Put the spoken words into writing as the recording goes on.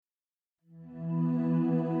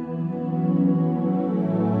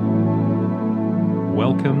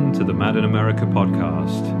Welcome to the Mad in America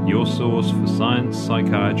podcast, your source for science,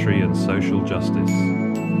 psychiatry, and social justice.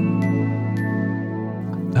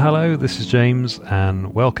 Hello, this is James,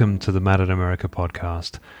 and welcome to the Mad in America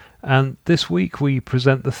podcast. And this week we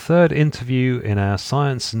present the third interview in our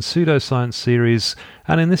Science and Pseudoscience series,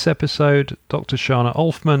 and in this episode, Dr. Sharna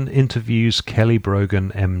Olfman interviews Kelly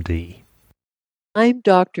Brogan, MD. I'm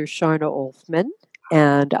Dr. Sharna Olfman,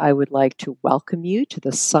 and I would like to welcome you to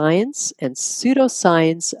the Science and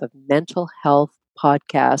Pseudoscience of Mental Health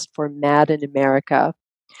podcast for Mad in America.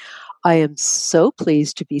 I am so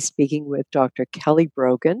pleased to be speaking with Dr. Kelly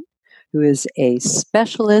Brogan, who is a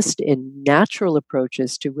specialist in natural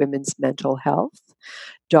approaches to women's mental health.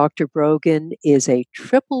 Dr. Brogan is a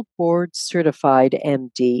triple board certified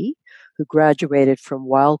MD who graduated from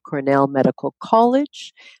Weill Cornell Medical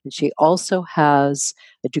College, and she also has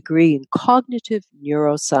a degree in cognitive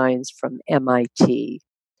neuroscience from MIT.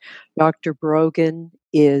 Dr. Brogan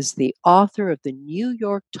is the author of the New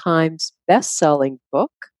York Times best-selling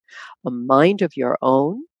book, A Mind of Your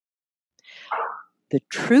Own, The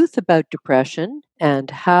Truth About Depression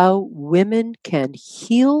and How Women Can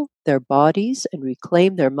Heal Their Bodies and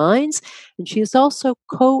Reclaim Their Minds. And she is also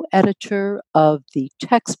co-editor of the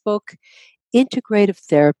textbook, Integrative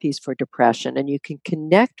Therapies for Depression. And you can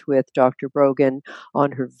connect with Dr. Brogan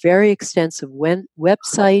on her very extensive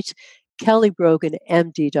website,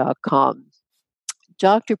 kellybroganmd.com.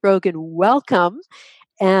 Dr. Brogan, welcome.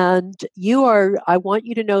 And I want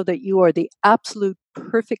you to know that you are the absolute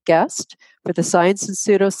perfect guest for the Science and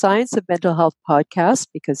Pseudoscience of Mental Health podcast,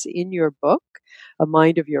 because in your book, A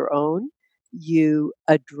Mind of Your Own, you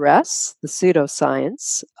address the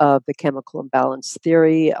pseudoscience of the chemical imbalance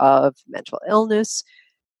theory of mental illness.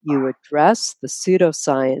 You address the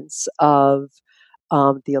pseudoscience of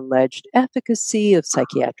the alleged efficacy of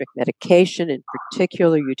psychiatric medication. In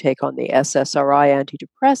particular, you take on the SSRI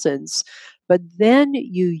antidepressants, but then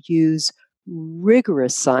you use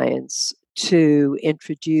rigorous science to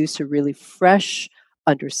introduce a really fresh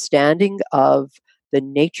understanding of the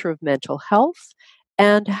nature of mental health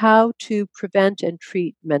and how to prevent and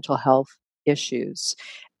treat mental health issues.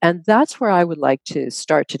 And that's where I would like to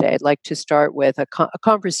start today. I'd like to start with a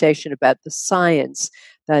conversation about the science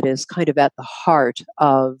that is kind of at the heart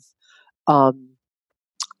of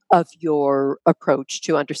your approach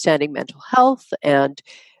to understanding mental health. And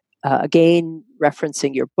again,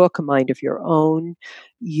 referencing your book, A Mind of Your Own,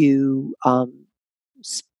 you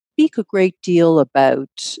speak a great deal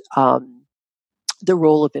about the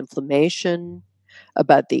role of inflammation,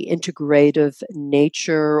 about the integrative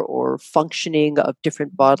nature or functioning of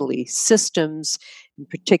different bodily systems. In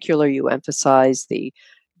particular, you emphasize the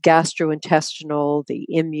gastrointestinal, the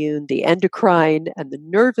immune, the endocrine, and the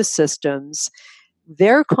nervous systems.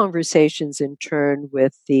 Their conversations, in turn,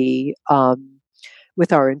 with our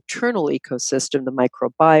internal ecosystem, the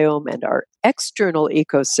microbiome, and our external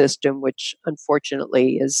ecosystem, which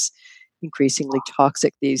unfortunately is increasingly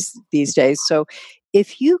toxic these days. So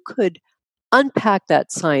if you could unpack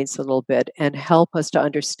that science a little bit and help us to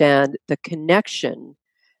understand the connection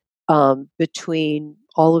between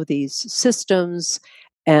all of these systems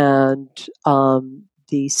and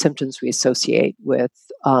the symptoms we associate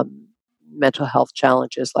with mental health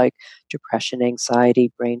challenges like depression,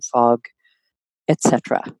 anxiety, brain fog,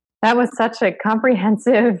 etc. That was such a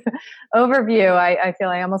comprehensive overview. I feel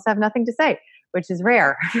I almost have nothing to say, which is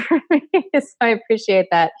rare for me. So I appreciate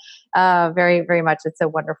that very, very much. It's a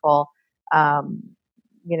wonderful,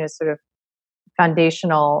 sort of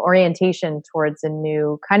foundational orientation towards a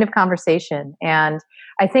new kind of conversation. And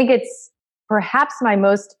I think it's perhaps my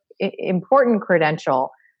most important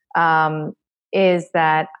credential is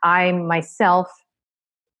that I myself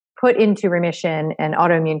put into remission an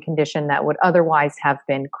autoimmune condition that would otherwise have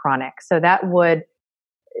been chronic. So that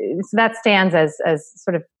stands as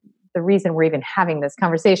sort of the reason we're even having this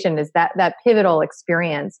conversation, is that pivotal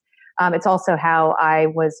experience. It's also how I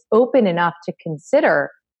was open enough to consider,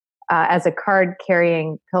 as a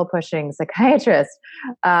card-carrying, pill-pushing psychiatrist,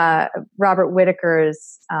 Robert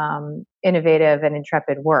Whitaker's innovative and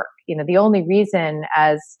intrepid work. The only reason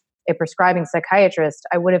as a prescribing psychiatrist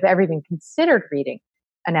I would have ever even considered reading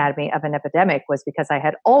Anatomy of an Epidemic was because I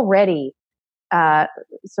had already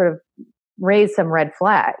sort of raised some red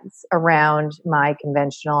flags around my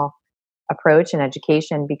conventional approach and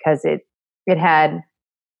education, because it had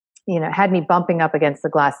me bumping up against the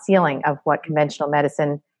glass ceiling of what conventional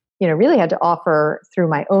medicine really had to offer through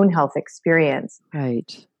my own health experience.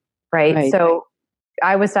 Right. So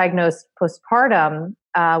I was diagnosed postpartum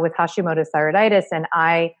with Hashimoto's thyroiditis, and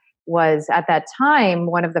I was at that time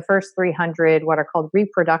one of the first 300 what are called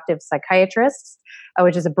reproductive psychiatrists,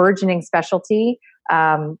 which is a burgeoning specialty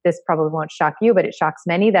This probably won't shock you, but it shocks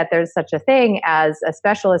many that there's such a thing as a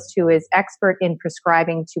specialist who is expert in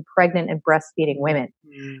prescribing to pregnant and breastfeeding women.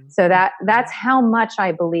 So that's how much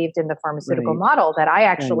I believed in the pharmaceutical model, that I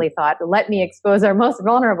actually thought, let me expose our most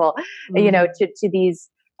vulnerable, to these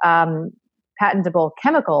patentable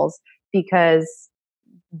chemicals, because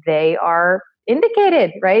they are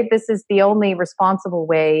indicated, right? This is the only responsible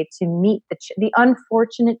way to meet the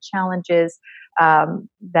unfortunate challenges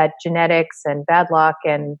that genetics and bad luck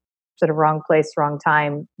and sort of wrong place, wrong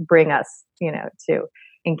time bring us, to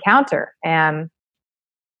encounter. And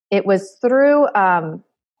it was through,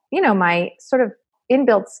 my sort of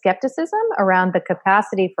inbuilt skepticism around the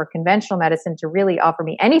capacity for conventional medicine to really offer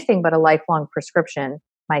me anything but a lifelong prescription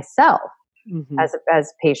myself as a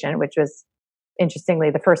patient, which was, interestingly,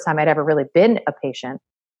 the first time I'd ever really been a patient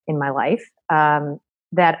in my life,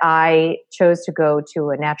 that I chose to go to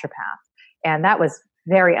a naturopath. And that was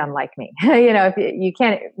very unlike me. You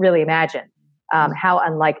can't really imagine how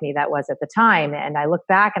unlike me that was at the time. And I look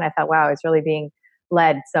back and I thought, wow, I was really being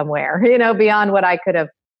led somewhere, beyond what I could have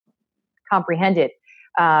comprehended.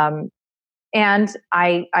 And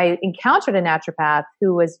I encountered a naturopath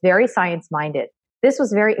who was very science-minded. This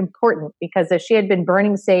was very important because if she had been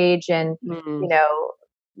burning sage and,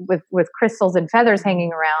 with crystals and feathers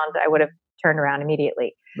hanging around, I would have turned around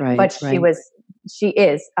immediately. Right, but she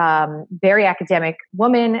is very academic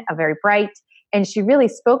woman, a very bright, and she really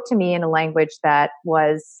spoke to me in a language that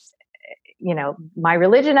was, my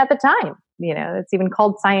religion at the time. It's even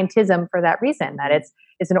called scientism for that reason, that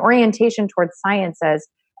it's an orientation towards science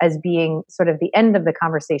as being sort of the end of the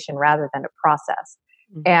conversation rather than a process.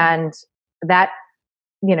 And that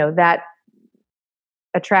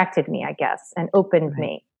attracted me, I guess, and opened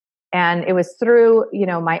me. And it was through,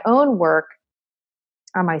 my own work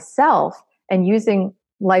on myself and using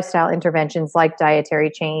lifestyle interventions like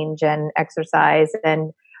dietary change and exercise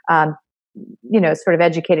and, sort of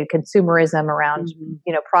educated consumerism around,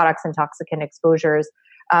 products and toxicant exposures,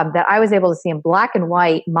 that I was able to see in black and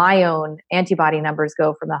white my own antibody numbers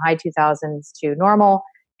go from the high 2000s to normal.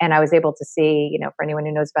 And I was able to see, for anyone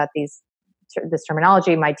who knows about this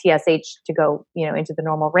terminology, my TSH to go, into the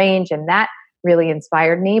normal range. And that really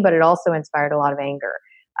inspired me, but it also inspired a lot of anger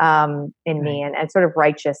in me and sort of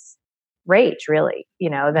righteous rage, really,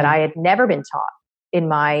 that I had never been taught in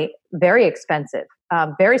my very expensive,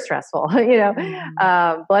 very stressful,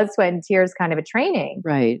 blood, sweat, and tears kind of a training,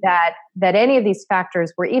 right? That any of these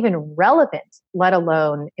factors were even relevant, let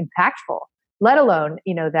alone impactful, let alone,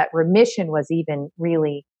 that remission was even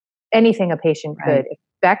really anything a patient could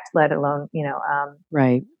expect, let alone,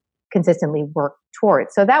 consistently work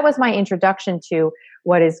towards. So that was my introduction to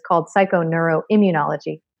what is called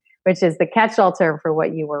psychoneuroimmunology, which is the catch-all term for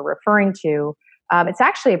what you were referring to. It's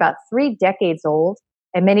actually about 3 decades old,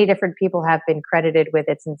 and many different people have been credited with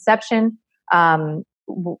its inception.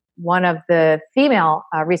 One of the female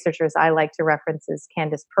researchers I like to reference is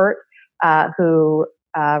Candace Pert, who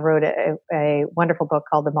wrote a wonderful book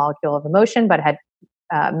called The Molecule of Emotion, but had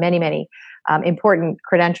many important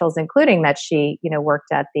credentials, including that she,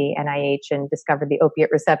 worked at the NIH and discovered the opiate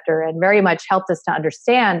receptor, and very much helped us to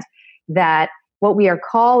understand that what we are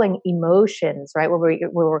calling emotions, right, what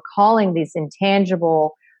we're calling these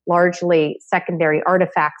intangible, largely secondary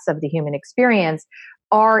artifacts of the human experience,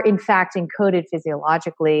 are in fact encoded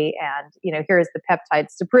physiologically. And, here's the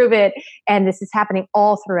peptides to prove it. And this is happening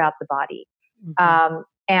all throughout the body.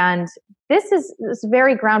 And this is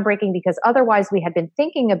very groundbreaking, because otherwise we had been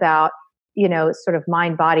thinking about, sort of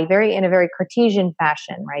mind body in a very Cartesian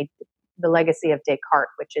fashion, right? The legacy of Descartes,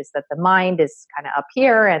 which is that the mind is kind of up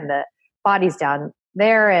here and the body's down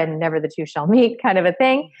there and never the two shall meet kind of a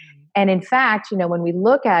thing. And in fact, when we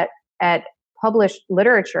look at published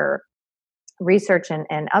literature, research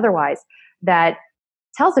and otherwise, that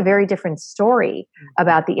tells a very different story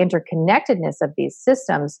about the interconnectedness of these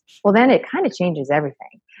systems, well, then it kind of changes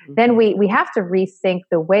everything. Then we have to rethink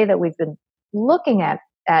the way that we've been looking at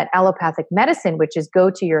allopathic medicine, which is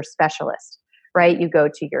go to your specialist, right? You go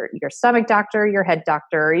to your stomach doctor, your head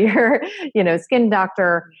doctor, your, skin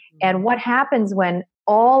doctor. And what happens when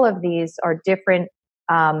all of these are different,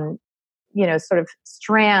 sort of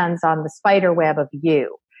strands on the spider web of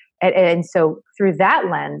you? And so through that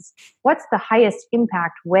lens, what's the highest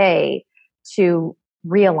impact way to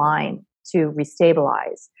realign, to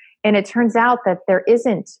restabilize? And it turns out that there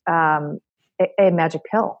isn't a magic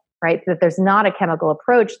pill, right? That there's not a chemical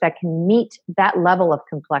approach that can meet that level of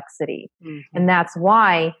complexity. And that's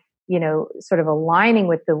why, sort of aligning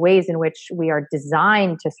with the ways in which we are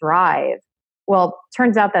designed to thrive. Well,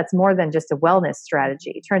 turns out that's more than just a wellness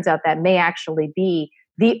strategy. It turns out that may actually be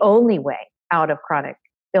the only way out of chronic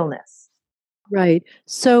illness. Right.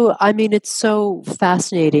 So, I mean, it's so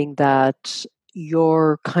fascinating that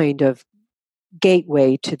your kind of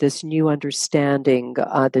gateway to this new understanding,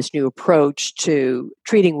 this new approach to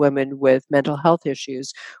treating women with mental health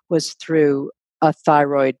issues was through a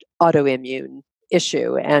thyroid autoimmune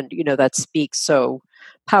issue. And, that speaks so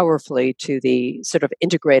powerfully to the sort of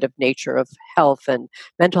integrative nature of health and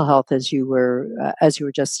mental health as you were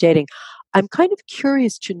just stating. I'm kind of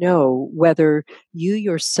curious to know whether you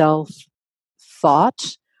yourself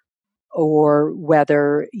thought or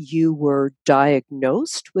whether you were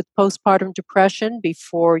diagnosed with postpartum depression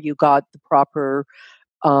before you got the proper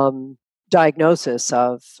um, diagnosis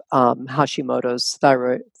of Hashimoto's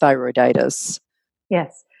thyroiditis.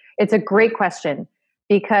 Yes, it's a great question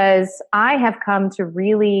because I have come to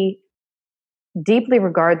really deeply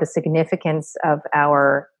regard the significance of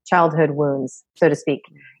our childhood wounds, so to speak,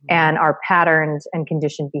 and our patterned and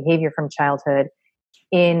conditioned behavior from childhood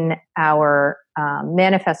in our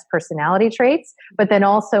manifest personality traits, but then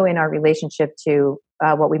also in our relationship to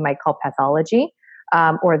what we might call pathology,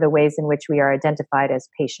 or the ways in which we are identified as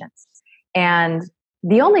patients. And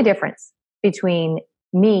the only difference between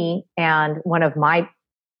me and one of my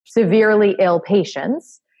severely ill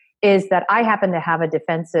patients is that I happen to have a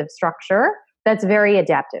defensive structure that's very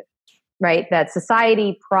adaptive, right? That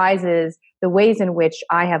society prizes the ways in which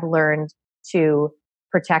I have learned to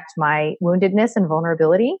protect my woundedness and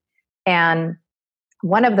vulnerability. And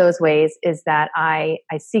one of those ways is that I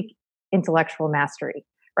seek intellectual mastery,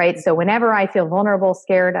 right? So whenever I feel vulnerable,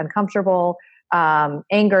 scared, uncomfortable,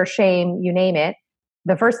 anger, shame, you name it,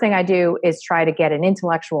 the first thing I do is try to get an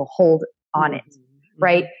intellectual hold on it,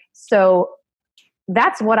 right? So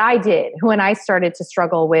that's what I did when I started to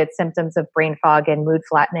struggle with symptoms of brain fog and mood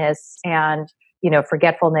flatness and,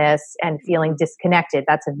 forgetfulness and feeling disconnected.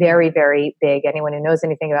 That's a very, very big, anyone who knows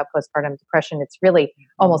anything about postpartum depression, it's really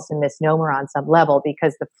almost a misnomer on some level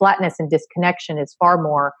because the flatness and disconnection is far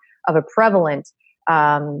more of a prevalent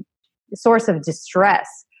source of distress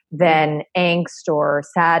than angst or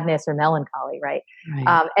sadness or melancholy, right?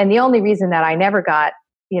 And the only reason that I never got,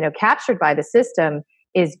 captured by the system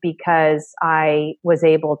is because I was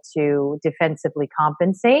able to defensively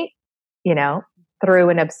compensate, through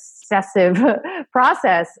an obsessive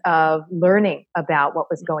process of learning about what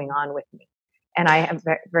was going on with me. And I am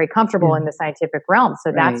very, very comfortable in the scientific realm.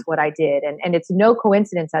 So that's what I did. And it's no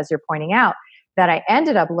coincidence, as you're pointing out, that I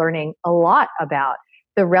ended up learning a lot about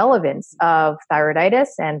the relevance of thyroiditis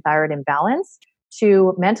and thyroid imbalance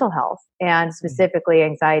to mental health and specifically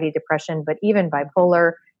anxiety, depression, but even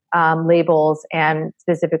bipolar labels and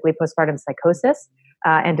specifically postpartum psychosis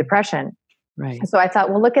and depression. Right. So I thought,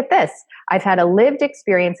 well, look at this. I've had a lived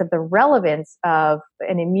experience of the relevance of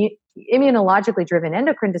an immunologically driven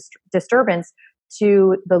endocrine disturbance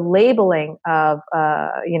to the labeling of,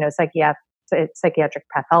 psychiatric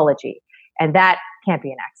pathology. And that can't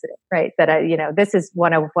be an accident, right? That, this is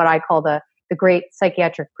one of what I call the great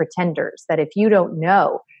psychiatric pretenders, that if you don't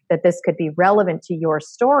know that this could be relevant to your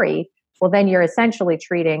story, well, then you're essentially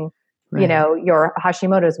treating, your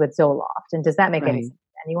Hashimoto's with Zoloft. And does that make any sense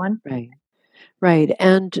to anyone? Right. Right.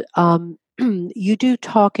 And you do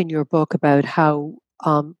talk in your book about how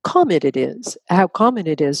common it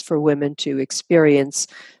is for women to experience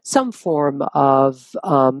some form of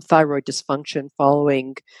thyroid dysfunction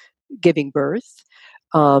following giving birth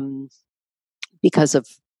because of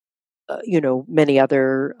many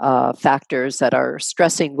other factors that are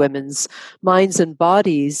stressing women's minds and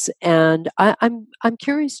bodies. And I'm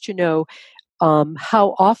curious to know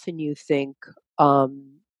how often you think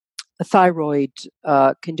a thyroid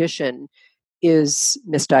condition is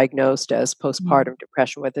misdiagnosed as postpartum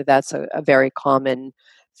depression, whether that's a very common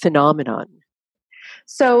phenomenon.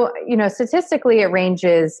 So, statistically it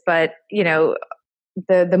ranges, but,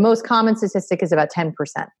 the most common statistic is about 10%.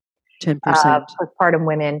 10%. Postpartum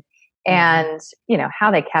women. And, how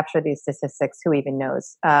they capture these statistics, who even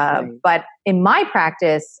knows? But in my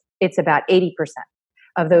practice, it's about 80%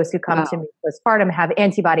 of those who come to me postpartum have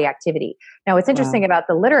antibody activity. Now, what's interesting about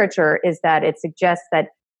the literature is that it suggests that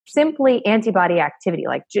simply antibody activity,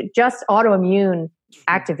 like just autoimmune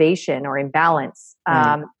activation or imbalance,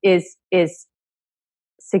 is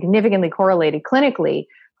significantly correlated clinically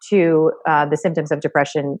to the symptoms of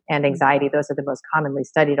depression and anxiety. Those are the most commonly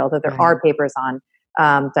studied, although there are papers on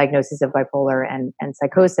diagnosis of bipolar and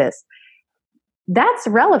psychosis. That's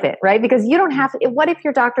relevant, right? Because you don't have to, what if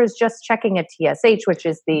your doctor is just checking a TSH, which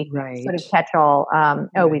is the sort of catch-all,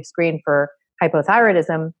 we've screened for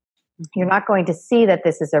hypothyroidism. You're not going to see that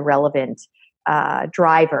this is a relevant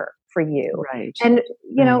driver for you. Right. And,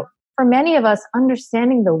 for many of us,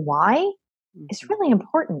 understanding the why is really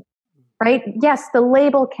important, right? Yes, the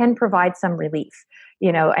label can provide some relief,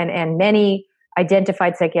 and many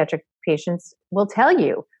identified psychiatric patients will tell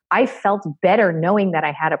you, I felt better knowing that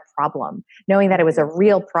I had a problem, knowing that it was a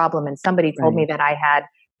real problem, and somebody told me that I had,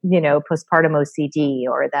 postpartum OCD,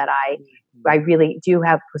 or that I really do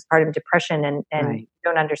have postpartum depression, and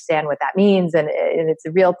don't understand what that means, and it's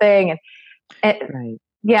a real thing. And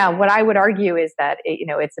yeah, what I would argue is that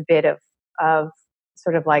it's a bit of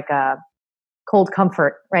sort of like a cold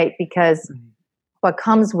comfort, right? Because what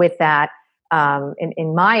comes with that,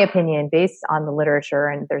 in my opinion, based on the literature,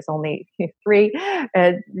 and there's only 3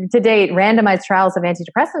 to date randomized trials of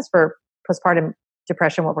antidepressants for postpartum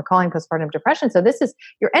depression, what we're calling postpartum depression. So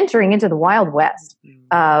you're entering into the Wild West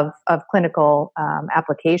of clinical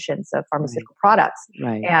applications of pharmaceutical products.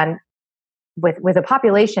 And with a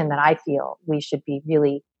population that I feel we should be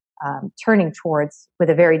really turning towards with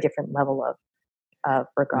a very different level of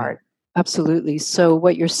regard. Absolutely. So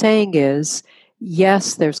what you're saying is,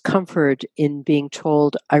 yes, there's comfort in being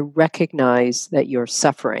told, I recognize that you're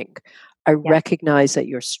suffering. I recognize that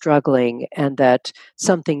you're struggling and that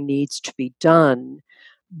something needs to be done.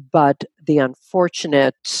 But the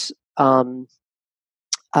unfortunate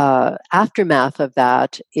aftermath of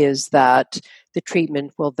that is that the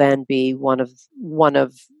treatment will then be one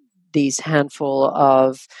of these handful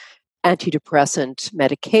of antidepressant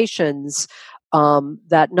medications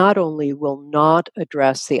that not only will not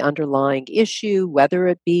address the underlying issue, whether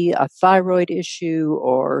it be a thyroid issue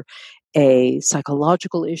or a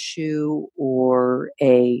psychological issue or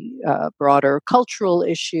a broader cultural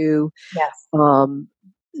issue.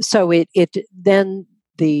 So it then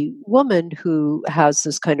the woman who has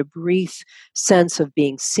this kind of brief sense of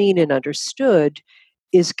being seen and understood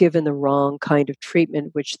is given the wrong kind of treatment,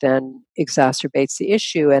 which then exacerbates the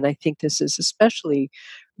issue. And I think this is especially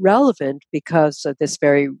relevant because of this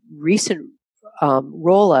very recent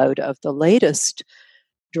rollout of the latest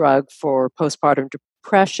drug for postpartum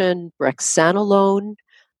depression, brexanolone.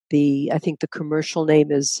 I think the commercial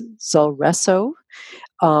name is Zulresso.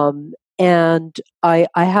 And I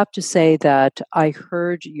have to say that I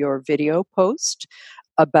heard your video post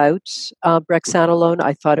about brexanolone.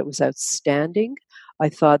 I thought it was outstanding. I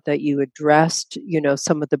thought that you addressed,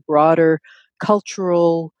 some of the broader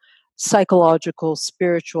cultural, psychological,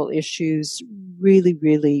 spiritual issues really,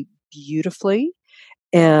 really beautifully.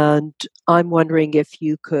 And I'm wondering if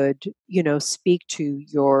you could, speak to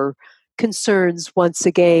your concerns once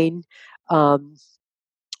again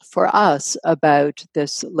for us about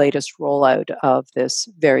this latest rollout of this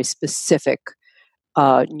very specific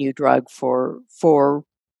new drug for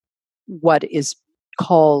what is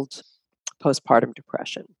called postpartum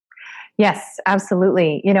depression. Yes,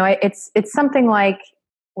 absolutely. It's something like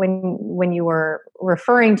when you were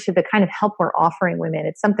referring to the kind of help we're offering women,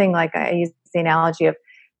 it's something like I use the analogy of,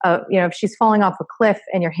 if she's falling off a cliff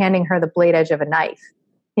and you're handing her the blade edge of a knife,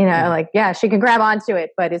 she can grab onto it,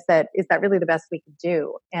 but is that really the best we can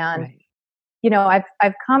do? And,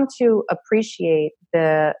 I've come to appreciate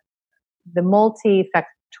the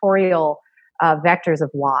multifactorial vectors of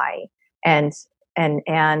why, and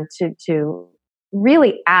to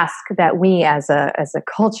really ask that we as a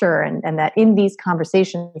culture and that in these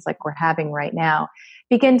conversations like we're having right now,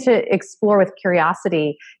 begin to explore with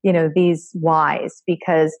curiosity, these whys,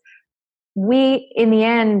 because we, in the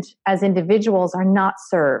end, as individuals, are not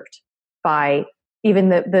served by even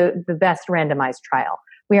the best randomized trial.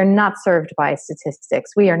 We are not served by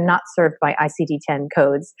statistics. We are not served by ICD-10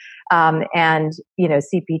 codes and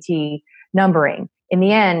CPT numbering. In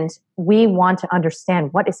the end, we want to understand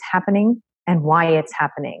what is happening and why it's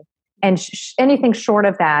happening. And anything short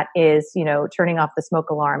of that is, turning off the smoke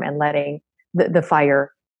alarm and letting the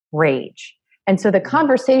fire rage. And so the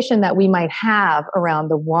conversation that we might have around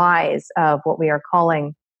the whys of what we are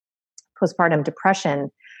calling postpartum depression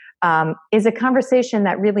is a conversation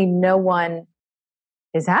that really no one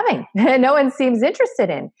is having. No one seems interested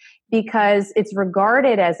in, because it's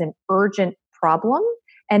regarded as an urgent problem.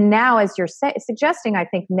 And now, as you're suggesting, I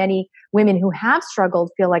think many women who have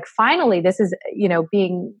struggled feel like finally this is,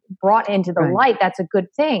 being brought into the light. That's a good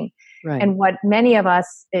thing. Right. And what many of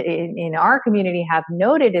us in our community have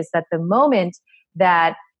noted is that the moment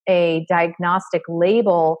that a diagnostic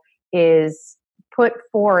label is put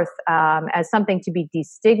forth as something to be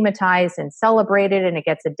destigmatized and celebrated, and it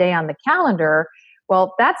gets a day on the calendar,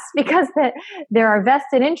 well, that's because there are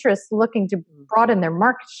vested interests looking to broaden their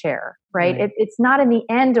market share, right? It's not in the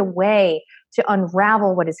end a way to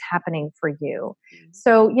unravel what is happening for you.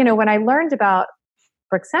 So, when I learned about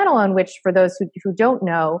brexanolone, which for those who don't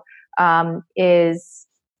know, is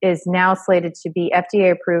now slated to be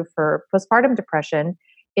FDA approved for postpartum depression.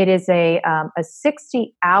 It is a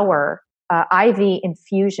 60-hour IV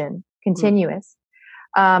infusion, continuous,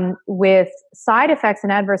 with side effects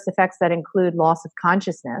and adverse effects that include loss of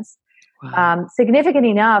consciousness. Wow. Significant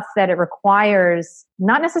enough that it requires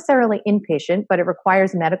not necessarily inpatient, but it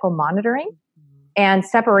requires medical monitoring and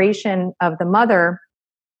separation of the mother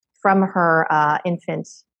from her infant,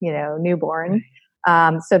 newborn,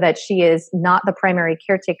 so that she is not the primary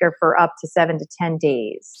caretaker for up to 7 to 10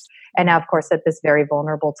 days. And now, of course, at this very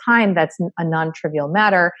vulnerable time, that's a non-trivial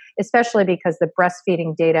matter, especially because the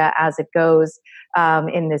breastfeeding data as it goes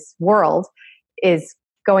in this world is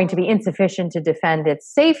going to be insufficient to defend its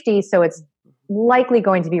safety. So it's likely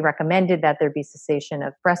going to be recommended that there be cessation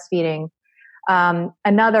of breastfeeding.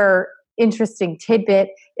 Another interesting tidbit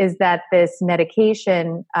is that this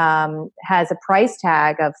medication has a price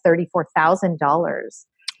tag of $34,000.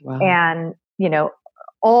 Wow. And,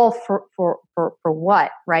 all for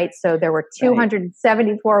what, right? So there were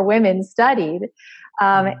 274 women studied,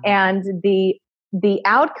 and the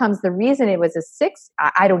outcomes, the reason it was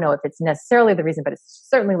I don't know if it's necessarily the reason, but it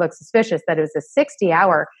certainly looks suspicious that it was a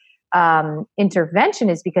 60-hour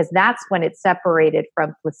intervention is because that's when it separated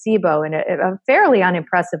from placebo in a fairly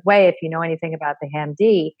unimpressive way. If you know anything about the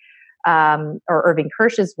HAM-D or Irving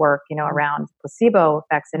Kirsch's work, around placebo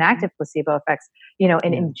effects and active placebo effects,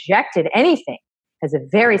 and injected anything has a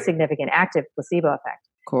very significant active placebo effect.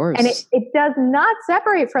 Of course. And it does not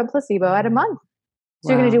separate from placebo at a month.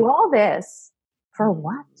 So you're going to do all this for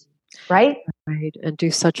what? Right? Right. And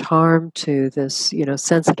do such harm to this,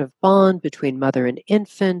 sensitive bond between mother and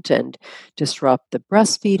infant and disrupt the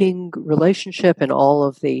breastfeeding relationship and all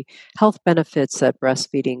of the health benefits that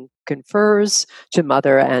breastfeeding confers to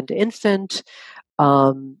mother and infant.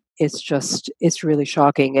 It's really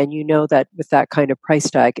shocking. And you know that with that kind of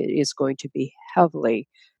price tag, it is going to be heavily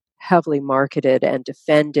marketed and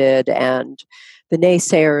defended. And the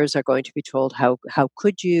naysayers are going to be told, how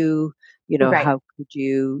could you, how could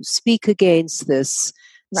you speak against this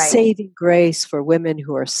saving grace for women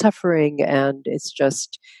who are suffering? And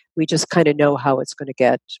we just kind of know how it's going to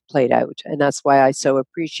get played out. And that's why I so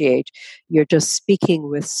appreciate you're just speaking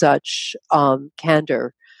with such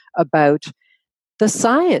candor about the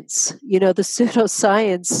science. The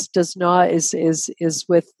pseudoscience is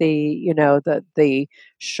with the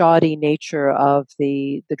shoddy nature of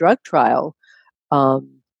the drug trial,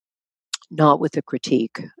 not with the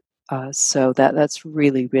critique. So that's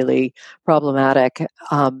really, really problematic.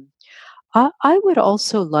 I would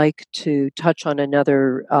also like to touch on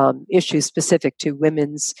another issue specific to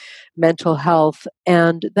women's mental health,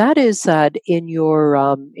 and that is that in your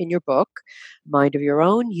book, Mind of Your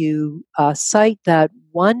Own, you cite that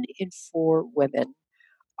 1 in 4 women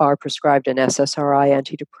are prescribed an SSRI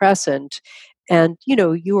antidepressant, and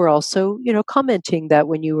you were also commenting that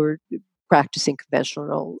when you were practicing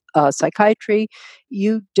conventional psychiatry,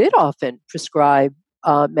 you did often prescribe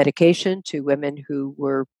medication to women who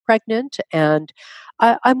were pregnant. And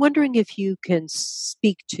I'm wondering if you can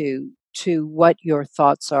speak to what your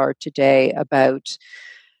thoughts are today about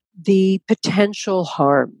the potential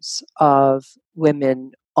harms of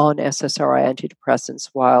women on SSRI antidepressants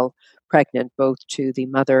while pregnant, both to the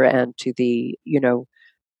mother and to the,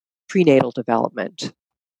 prenatal development.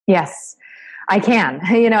 Yes, I can.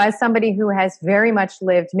 As somebody who has very much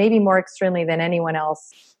lived, maybe more extremely than anyone else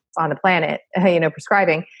on the planet,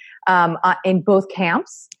 prescribing in both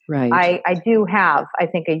camps. Right. I do have, I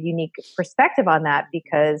think, a unique perspective on that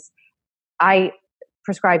because I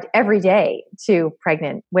prescribed every day to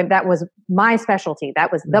pregnant women. That was my specialty.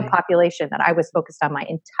 That was the population that I was focused on. My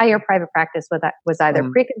entire private practice was either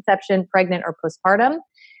preconception, pregnant, or postpartum.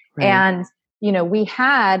 Right. And, we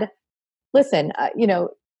had, the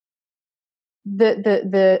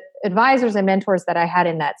advisors and mentors that I had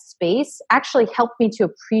in that space actually helped me to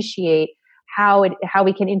appreciate how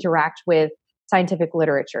we can interact with scientific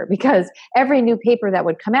literature, because every new paper that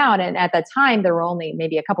would come out, and at that time there were only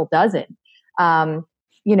maybe a couple dozen,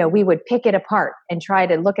 we would pick it apart and try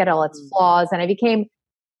to look at all its flaws. And I became,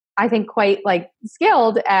 I think, quite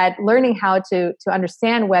skilled at learning how to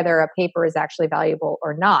understand whether a paper is actually valuable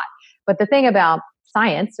or not. But the thing about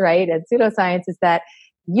science, right, and pseudoscience is that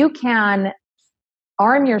you can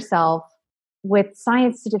arm yourself with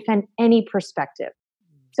science to defend any perspective.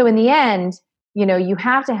 So in the end, you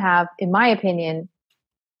have to have, in my opinion,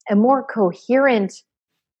 a more coherent,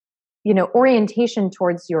 orientation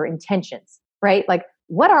towards your intentions, right? Like,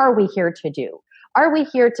 what are we here to do? Are we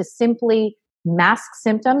here to simply mask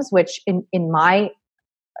symptoms, which in my,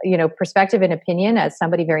 perspective and opinion, as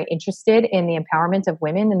somebody very interested in the empowerment of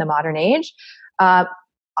women in the modern age,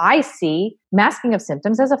 I see masking of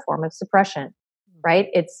symptoms as a form of suppression. right?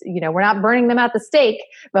 It's, we're not burning them at the stake,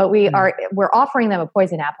 but we're offering them a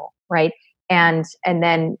poison apple, right? And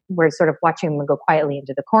then we're sort of watching them go quietly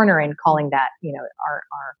into the corner and calling that,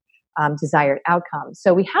 our desired outcome.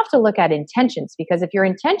 So we have to look at intentions, because if your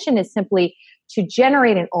intention is simply to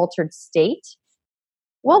generate an altered state,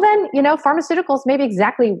 well then, pharmaceuticals may be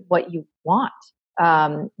exactly what you want.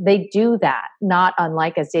 They do that, not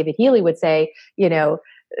unlike, as David Healy would say,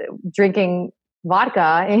 drinking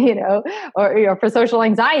vodka, or for social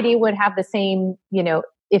anxiety would have the same,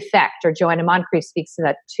 effect. Or Joanna Moncrief speaks to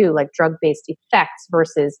that too, like drug-based effects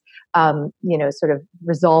versus, sort of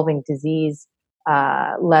resolving disease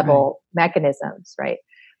level mechanisms, right?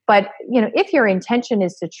 But, if your intention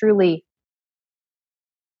is to truly,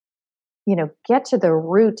 get to the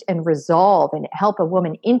root and resolve and help a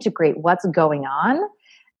woman integrate what's going on,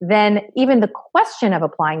 then even the question of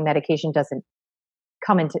applying medication doesn't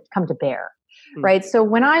come to bear. Right. So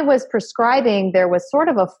when I was prescribing, there was sort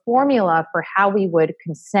of a formula for how we would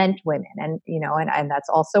consent women. And, and that's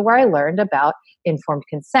also where I learned about informed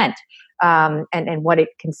consent, and what it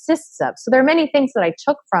consists of. So there are many things that I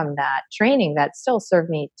took from that training that still serve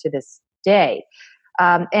me to this day.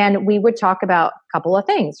 And we would talk about a couple of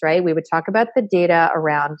things, right? We would talk about the data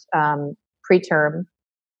around preterm.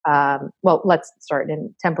 Well, let's start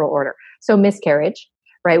in temporal order. So miscarriage,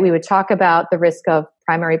 right? We would talk about the risk of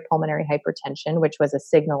primary pulmonary hypertension, which was a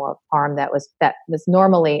signal of harm that was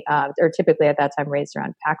normally or typically at that time raised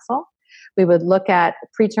around Paxil. We would look at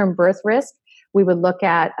preterm birth risk. We would look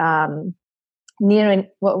at what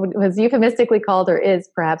was euphemistically called, or is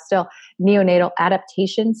perhaps still, neonatal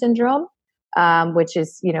adaptation syndrome, which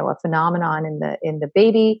is a phenomenon in the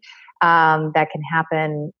baby that can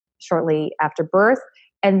happen shortly after birth.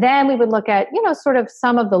 And then we would look at sort of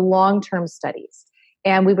some of the long-term studies.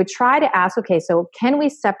 And we would try to ask, okay, so can we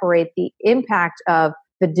separate the impact of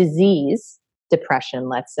the disease, depression,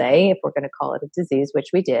 let's say, if we're going to call it a disease, which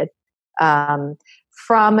we did,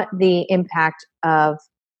 from the impact of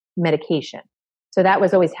medication? So that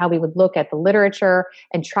was always how we would look at the literature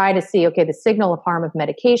and try to see, okay, the signal of harm of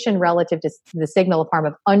medication relative to the signal of harm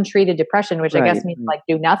of untreated depression, which I guess means like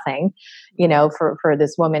do nothing, for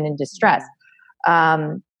this woman in distress.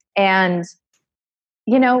 And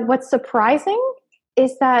what's surprising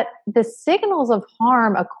is that the signals of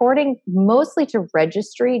harm, according mostly to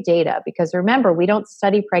registry data, because remember, we don't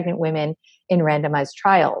study pregnant women in randomized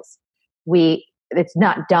trials. It's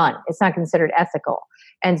not done. It's not considered ethical.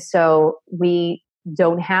 And so we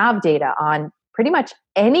don't have data on pretty much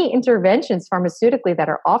any interventions pharmaceutically that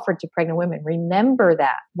are offered to pregnant women. Remember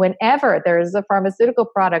that whenever there is a pharmaceutical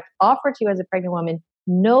product offered to you as a pregnant woman,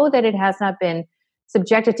 know that it has not been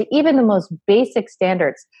subjected to even the most basic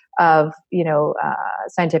standards of,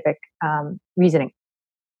 scientific reasoning.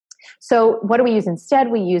 So what do we use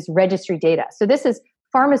instead? We use registry data. So this is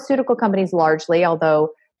pharmaceutical companies largely, although,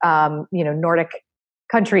 Nordic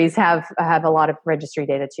countries have a lot of registry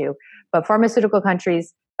data too, but pharmaceutical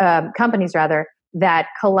companies that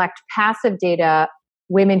collect passive data,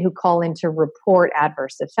 women who call in to report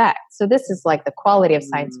adverse effects. So this is like the quality of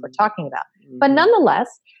science we're talking about. But nonetheless,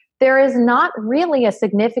 there is not really a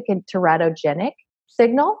significant teratogenic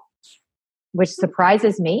signal, which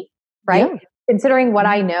surprises me, right? Yeah. Considering what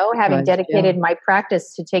I know, having dedicated my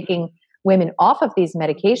practice to taking women off of these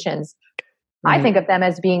medications, I think of them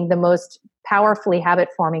as being the most powerfully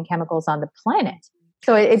habit-forming chemicals on the planet.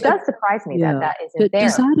 So it does surprise me that isn't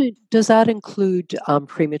there. Does that include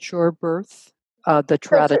premature birth, the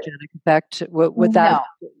teratogenic effect? Would that?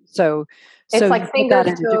 No. So it's like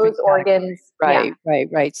fingers, toes, organs.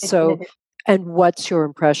 Right. So, and what's your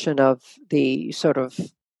impression of the sort of,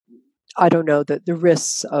 I don't know, the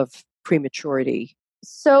risks of prematurity?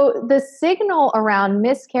 So the signal around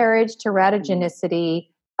miscarriage, teratogenicity,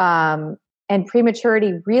 and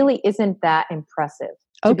prematurity really isn't that impressive,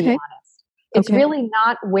 to be honest. It's really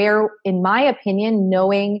not where, in my opinion,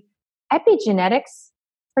 knowing epigenetics,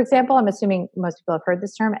 for example, I'm assuming most people have heard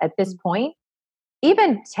this term at this point,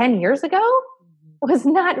 even 10 years ago was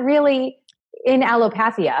not really in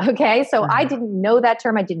allopathia. Okay. So I didn't know that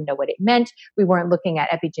term. I didn't know what it meant. We weren't looking at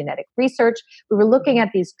epigenetic research. We were looking at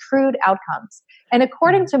these crude outcomes. And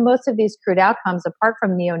according to most of these crude outcomes, apart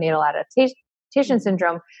from neonatal adaptation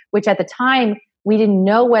syndrome, which at the time we didn't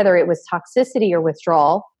know whether it was toxicity or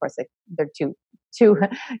withdrawal. Of course, they're two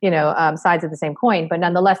sides of the same coin. But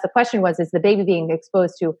nonetheless, the question was, is the baby being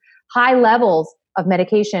exposed to high levels of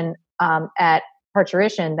medication at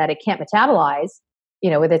parturition that it can't metabolize,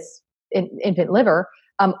 with its infant liver,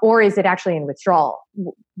 or is it actually in withdrawal?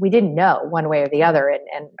 We didn't know one way or the other,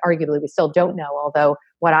 and arguably we still don't know, although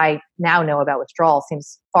what I now know about withdrawal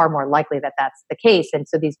seems far more likely that that's the case. And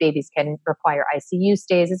so these babies can require ICU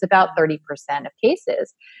stays is about 30% of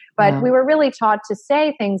cases. But we were really taught to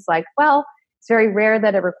say things like, well, it's very rare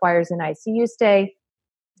that it requires an ICU stay,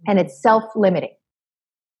 and it's self-limiting,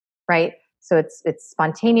 right? So it's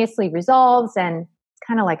spontaneously resolves, and it's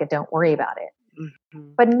kind of like a don't worry about it.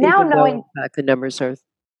 Mm-hmm. But now knowing that the numbers are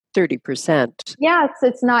 30%. Yeah,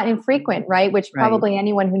 it's not infrequent, right? Which probably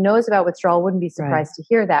anyone who knows about withdrawal wouldn't be surprised to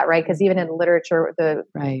hear that, right? Because even in the literature, the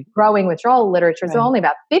growing withdrawal literature, there's only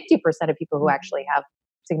about 50% of people who actually have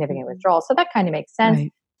significant withdrawal. So that kind of makes sense.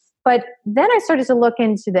 Right. But then I started to look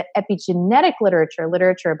into the epigenetic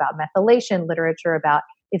literature about methylation, literature about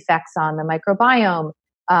effects on the microbiome,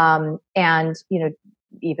 and,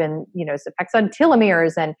 even, effects on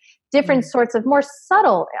telomeres and different sorts of more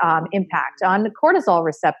subtle impact on the cortisol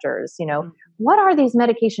receptors. What are these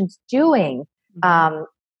medications doing,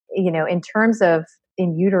 in terms of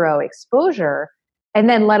in utero exposure, and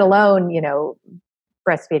then let alone,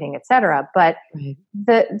 breastfeeding, et cetera. But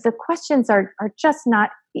the questions are just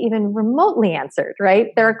not even remotely answered, right?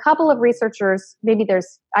 There are a couple of researchers,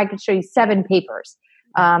 I could show you 7 papers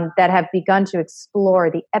that have begun to explore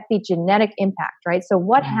the epigenetic impact, right? So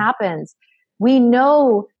what happens? We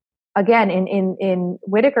know, again, in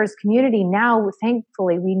Whitaker's community now,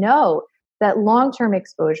 thankfully, we know that long-term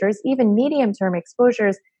exposures, even medium-term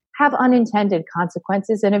exposures, have unintended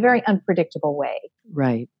consequences in a very unpredictable way.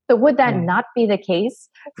 Right. So would that not be the case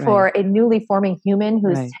for a newly forming human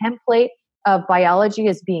whose template of biology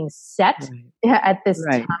is being set at this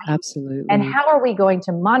time? Absolutely. And how are we going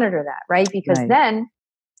to monitor that, right? Because then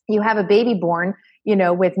you have a baby born,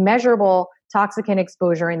 with measurable toxicant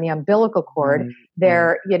exposure in the umbilical cord.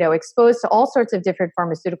 They're, exposed to all sorts of different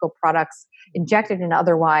pharmaceutical products, injected and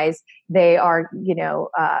otherwise. They are,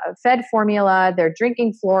 fed formula. They're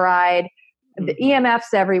drinking fluoride, the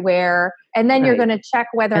EMFs everywhere. And then you're going to check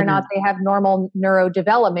whether or not they have normal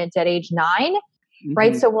neurodevelopment at age 9,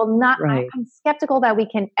 right? So I'm skeptical that we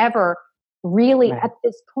can ever really at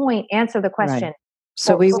this point answer the question.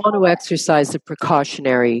 So we want to exercise the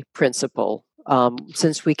precautionary principle.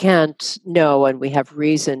 Since we can't know and we have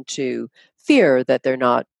reason to fear that they're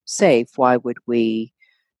not safe, why would we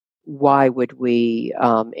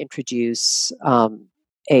introduce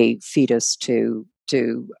a fetus to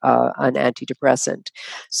an antidepressant?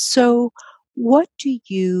 So what do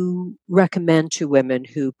you recommend to women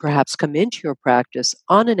who perhaps come into your practice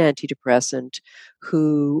on an antidepressant,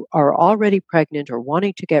 who are already pregnant or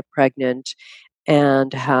wanting to get pregnant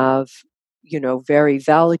and have very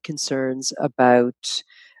valid concerns about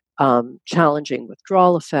challenging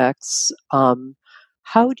withdrawal effects?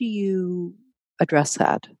 How do you address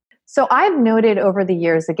that? So I've noted over the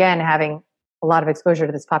years, again, having a lot of exposure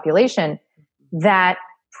to this population, that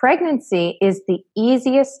pregnancy is the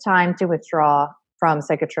easiest time to withdraw from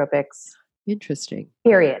psychotropics. Interesting.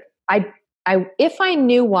 Period. If I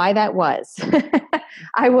knew why that was,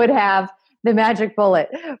 I would have the magic bullet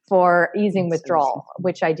for easing withdrawal,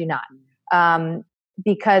 which I do not.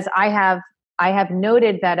 Because I have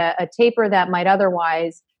noted that a taper that might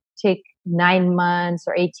otherwise take 9 months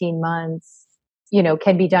or 18 months,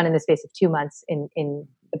 can be done in the space of 2 months in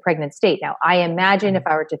the pregnant state. Now, I imagine if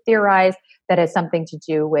I were to theorize, that has something to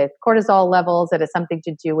do with cortisol levels, that has something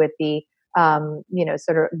to do with the,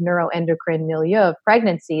 sort of neuroendocrine milieu of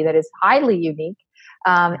pregnancy that is highly unique.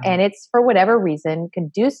 And it's, for whatever reason,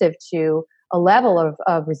 conducive to a level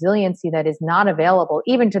of resiliency that is not available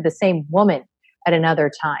even to the same woman at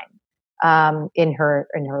another time in her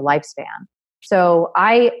lifespan. So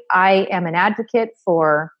I am an advocate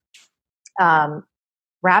for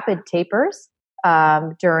rapid tapers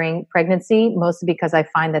during pregnancy, mostly because I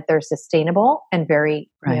find that they're sustainable and very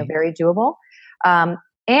very doable.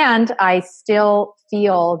 And I still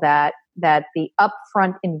feel that the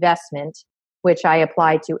upfront investment, which I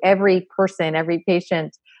apply to every person, every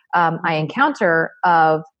patient I encounter,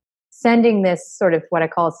 of sending this sort of what I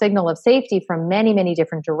call a signal of safety from many, many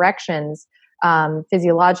different directions,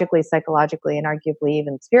 physiologically, psychologically, and arguably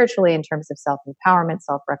even spiritually, in terms of self-empowerment,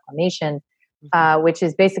 self-reclamation, which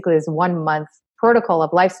is basically this 1 month protocol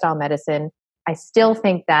of lifestyle medicine. I still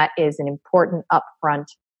think that is an important upfront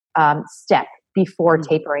step before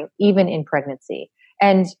tapering, even in pregnancy.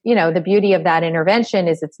 And, the beauty of that intervention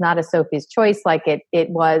is it's not a Sophie's choice like it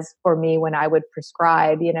was for me when I would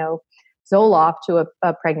prescribe, Zoloft to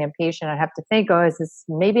a pregnant patient. I'd have to think, is this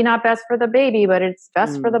maybe not best for the baby, but it's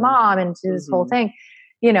best for the mom, and this whole thing.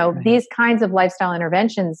 These kinds of lifestyle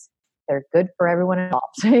interventions, they're good for everyone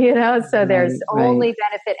involved, so there's only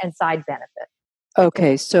benefit and side benefit.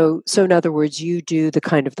 Okay, so in other words, you do the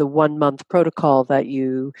kind of the 1 month protocol that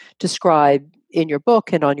you describe in your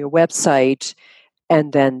book and on your website,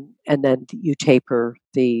 and then you taper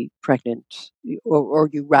the pregnant, or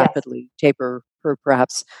you Yes. rapidly taper her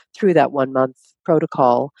perhaps through that 1 month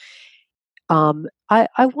protocol. I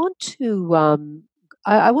want to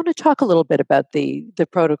I want to talk a little bit about the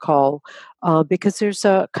protocol because there's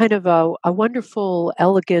a kind of a wonderful,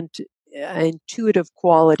 elegant, intuitive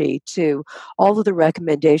quality to all of the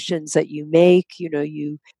recommendations that you make. You know,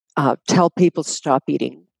 you tell people to stop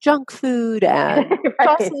eating junk food and Right.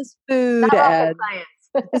 processed food, Not and rocket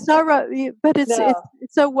science. it's not right, but No.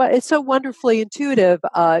 it's so wonderfully intuitive.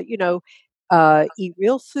 Eat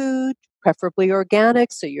real food, preferably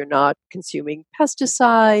organic, so you're not consuming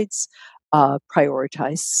pesticides.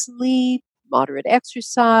 Prioritize sleep, moderate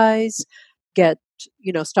exercise. Get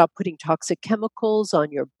stop putting toxic chemicals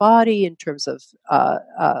on your body in terms of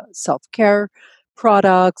self care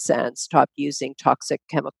products, and stop using toxic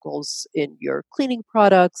chemicals in your cleaning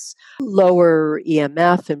products. Lower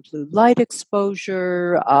EMF and blue light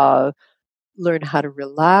exposure. Learn how to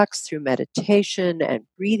relax through meditation and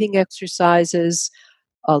breathing exercises.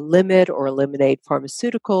 Limit or eliminate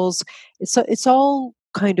pharmaceuticals. It's all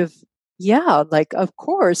kind of, yeah, like, of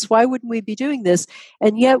course, why wouldn't we be doing this?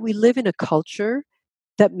 And yet we live in a culture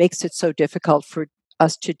that makes it so difficult for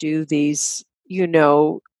us to do these,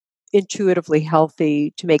 intuitively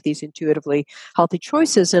healthy, to make these intuitively healthy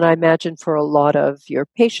choices. And I imagine for a lot of your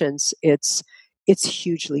patients, it's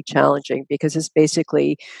hugely challenging, because it's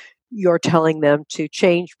basically you're telling them to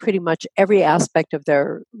change pretty much every aspect of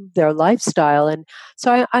their lifestyle. And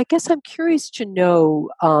so I guess I'm curious to know,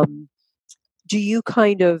 do you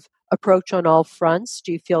kind of approach on all fronts?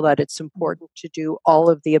 Do you feel that it's important to do all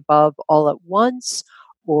of the above all at once?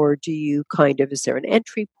 Or do you is there an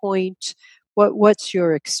entry point? What's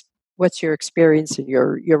your experience and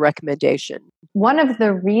your recommendation? One of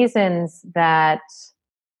the reasons that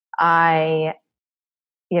I,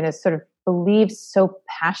 sort of believe so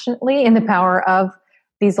passionately in the power of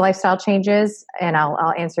these lifestyle changes, and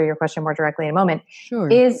I'll answer your question more directly in a moment, Sure.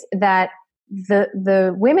 is that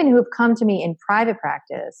the women who have come to me in private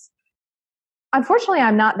practice, unfortunately,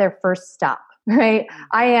 I'm not their first stop, right?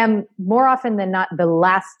 I am more often than not the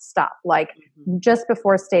last stop, like just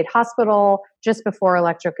before state hospital, just before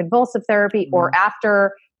electroconvulsive therapy, or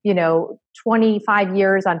after 25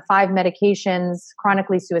 years on 5 medications,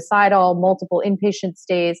 chronically suicidal, multiple inpatient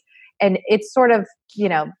stays. And it's sort of,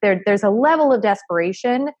 there's a level of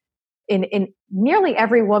desperation in nearly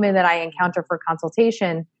every woman that I encounter for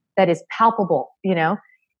consultation that is palpable,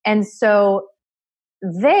 And so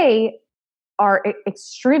they are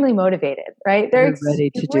extremely motivated, right? They're ready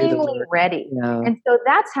to do the extremely work. ready. Yeah. And so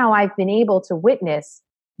that's how I've been able to witness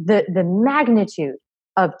the magnitude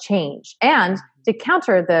of change, and to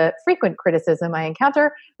counter the frequent criticism I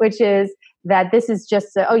encounter, which is that this is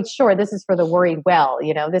just, this is for the worried well,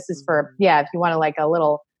 this is for, if you want to like a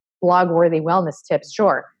little blog-worthy wellness tips,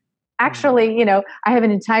 sure. Actually, I have an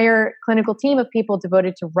entire clinical team of people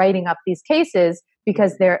devoted to writing up these cases,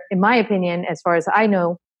 because they're, in my opinion, as far as I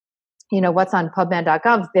know, what's on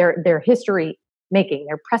PubMed.gov, they're history making,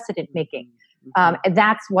 they're precedent making. And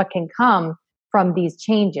that's what can come from these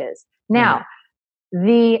changes. Now,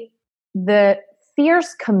 the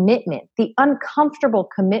fierce commitment, the uncomfortable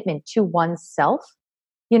commitment to oneself,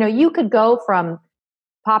 you could go from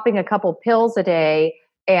popping a couple pills a day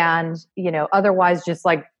and, otherwise just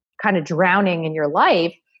like kind of drowning in your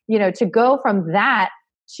life, to go from that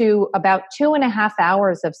to about 2.5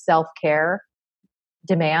 hours of self-care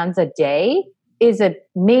demands a day is a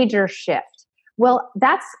major shift. Well,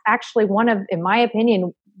 that's actually one of, in my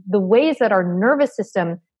opinion, the ways that our nervous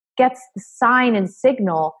system gets the sign and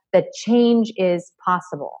signal that change is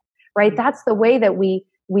possible, right? That's the way that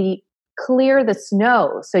we clear the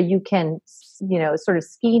snow so you can, sort of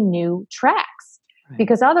ski new tracks,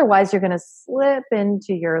 because otherwise you're going to slip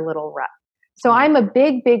into your little rut. So I'm a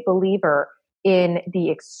big, big believer in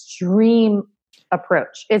the extreme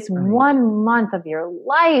approach. It's 1 month of your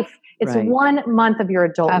life. It's 1 month of your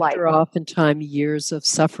adult life. After oftentimes years of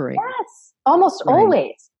suffering. Yes, almost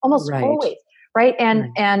always, always. Right.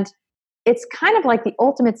 And it's kind of like the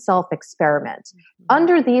ultimate self-experiment.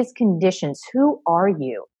 Under these conditions, who are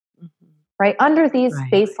you? Right? Under these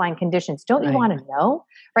baseline conditions, don't you want to know?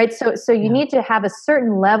 Right. So you need to have a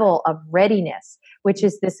certain level of readiness, which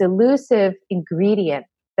is this elusive ingredient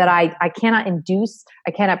that I cannot induce,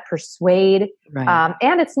 I cannot persuade.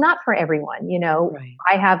 And it's not for everyone.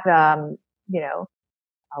 I have,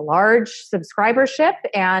 a large subscribership,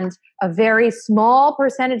 and a very small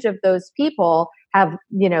percentage of those people have,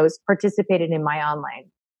 participated in my online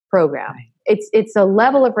program. it's a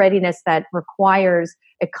level of readiness that requires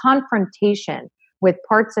a confrontation with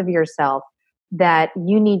parts of yourself that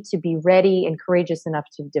you need to be ready and courageous enough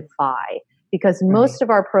to defy. Because most of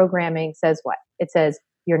our programming says what? It says,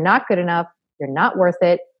 you're not good enough. You're not worth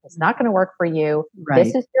it. It's not going to work for you. Right.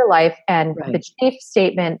 This is your life. And the chief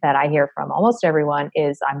statement that I hear from almost everyone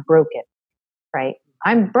is, I'm broken, right?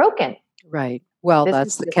 I'm broken. Right. Well,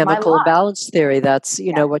 that's the my chemical lot. imbalance theory. That's,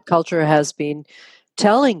 know, what culture has been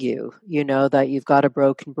telling you, that you've got a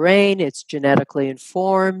broken brain. It's genetically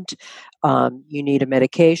informed. You need a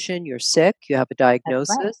medication. You're sick. You have a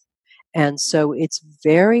diagnosis. That's right. And so it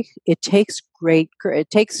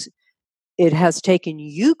has taken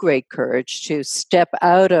you great courage to step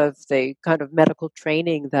out of the kind of medical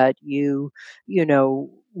training that you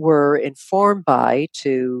were informed by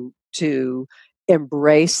to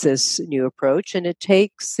embrace this new approach. And it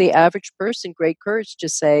takes the average person great courage to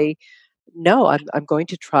say, no, I'm going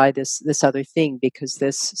to try this other thing because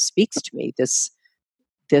this speaks to me. This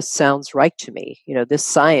sounds right to me. This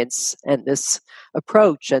science and this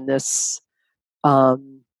approach and this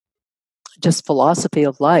just philosophy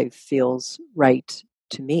of life feels right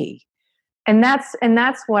to me. And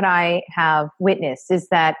that's what I have witnessed, is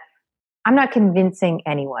that I'm not convincing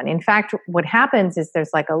anyone. In fact, what happens is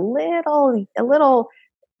there's like a little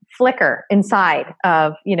flicker inside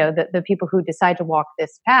of, the people who decide to walk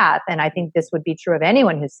this path. And I think this would be true of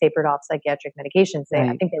anyone who's tapered off psychiatric medications.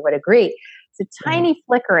 I think they would agree. It's a tiny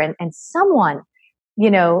flicker, and someone,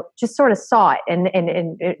 just sort of saw it.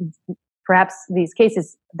 And perhaps these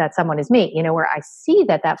cases that someone is me, where I see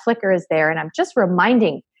that flicker is there, and I'm just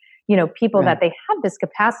reminding, people that they have this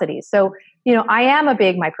capacity. So, I am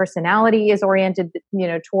my personality is oriented,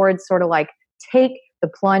 towards sort of like take the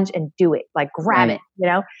plunge and do it, like grab it,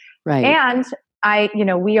 Right. And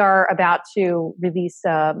we are about to release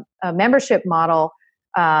a membership model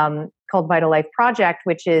called Vital Life Project,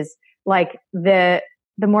 which is like the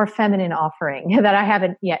more feminine offering that I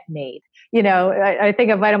haven't yet made. I think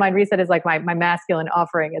of Vital Mind Reset as like my masculine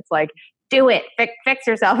offering. It's like, do it, fix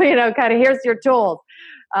yourself, kind of here's your tools,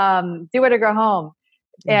 do it or go home.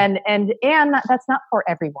 And that's not for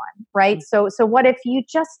everyone, right? So what if you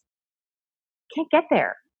just can't get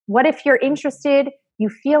there? What if you're interested, you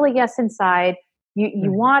feel a yes inside,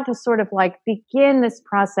 you want to sort of like begin this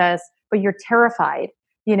process, but you're terrified,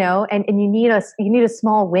 and you need a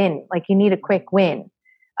small win, like you need a quick win.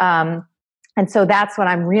 And so that's what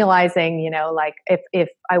I'm realizing, like if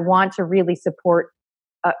I want to really support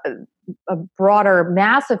a broader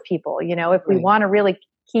mass of people, if we want to really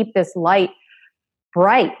keep this light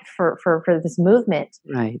bright for this movement,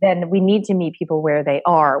 then we need to meet people where they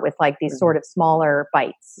are with like these sort of smaller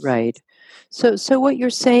bites. Right. So what you're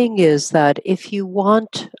saying is that if you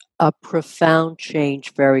want a profound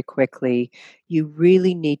change very quickly, you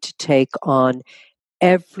really need to take on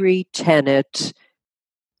every tenet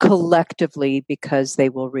collectively, because they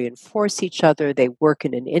will reinforce each other. They work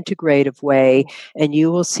in an integrative way, and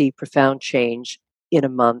you will see profound change in a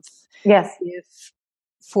month. Yes. If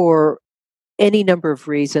for any number of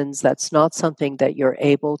reasons that's not something that you're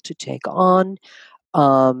able to take on,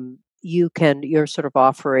 you're sort of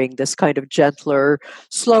offering this kind of gentler,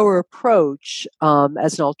 slower approach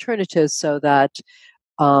as an alternative, so that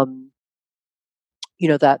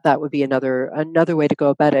that would be another way to go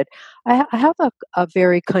about it. I have a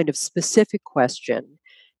very kind of specific question.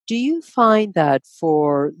 Do you find that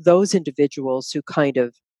for those individuals who kind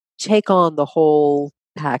of take on the whole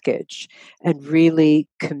package and really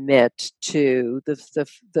commit to the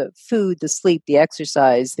food, the sleep, the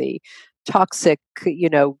exercise, the toxic,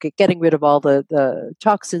 getting rid of all the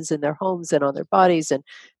toxins in their homes and on their bodies, and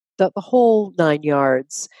the whole 9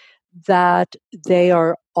 yards, that they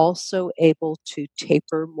are also able to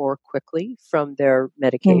taper more quickly from their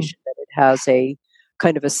medication, that it has a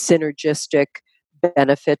kind of a synergistic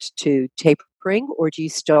benefit to tapering, or do you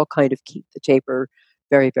still kind of keep the taper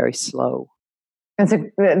very, very slow? That's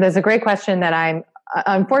a great question that I'm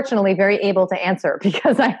unfortunately very able to answer,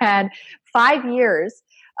 because I had 5 years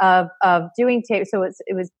of doing tape. So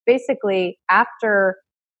it was basically after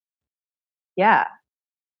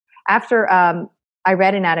I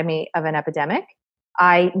read Anatomy of an Epidemic,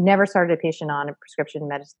 I never started a patient on a prescription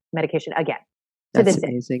medication again. That's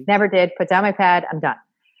amazing. Never did. Put down my pad. I'm done.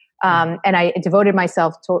 And I devoted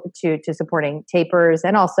myself to supporting tapers,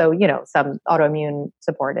 and also, some autoimmune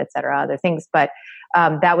support, et cetera, other things. But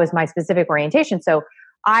that was my specific orientation. So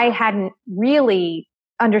I hadn't really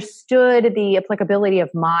understood the applicability of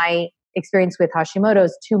my experience with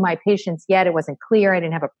Hashimoto's to my patients yet. It wasn't clear. I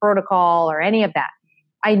didn't have a protocol or any of that.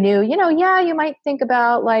 I knew, you might think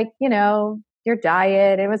about like, your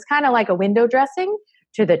diet. It was kind of like a window dressing,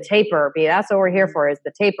 to the taper. That's what we're here for, is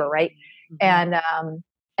the taper, right?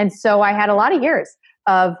 And so I had a lot of years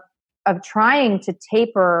of trying to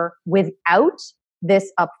taper without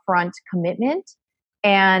this upfront commitment.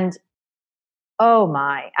 And oh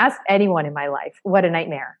my, ask anyone in my life what a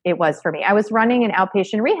nightmare it was for me. I was running an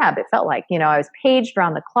outpatient rehab. It felt like, I was paged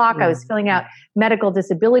around the clock. I was filling out medical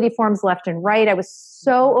disability forms left and right. I was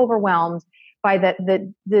so overwhelmed by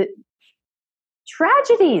the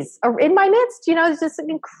tragedies in my midst. It's just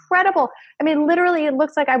incredible. I mean, literally, it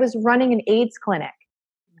looks like I was running an AIDS clinic.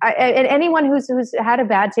 And anyone who's had a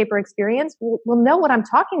bad taper experience will know what I'm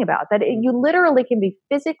talking about, that you literally can be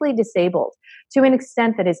physically disabled to an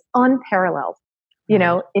extent that is unparalleled,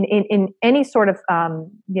 in any sort of,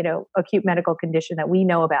 acute medical condition that we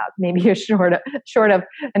know about, maybe short of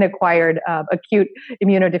an acquired acute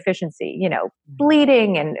immunodeficiency,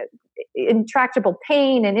 bleeding and intractable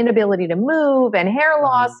pain and inability to move and hair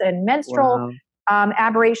loss and menstrual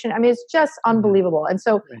aberration. I mean, it's just unbelievable. And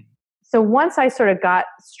so once I sort of got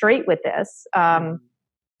straight with this,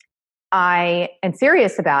 I am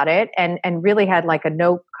serious about it and really had like a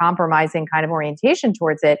no compromising kind of orientation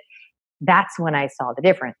towards it. That's when I saw the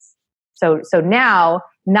difference. So now,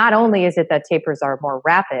 not only is it that tapers are more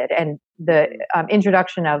rapid, and the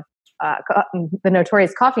introduction of the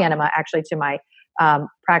notorious coffee enema actually to my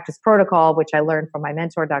practice protocol, which I learned from my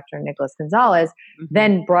mentor, Dr. Nicholas Gonzalez,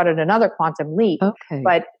 then brought it another quantum leap. Okay.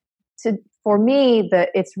 But for me,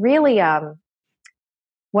 it's really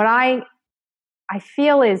what I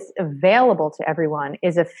feel is available to everyone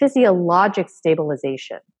is a physiologic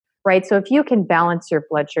stabilization, right? So if you can balance your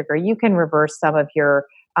blood sugar, you can reverse some of your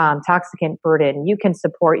toxicant burden, you can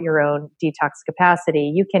support your own detox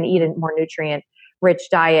capacity, you can eat a more nutrient-rich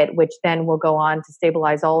diet, which then will go on to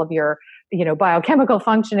stabilize all of your, biochemical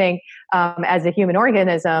functioning as a human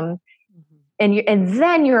organism. And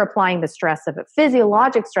then you're applying the stress of a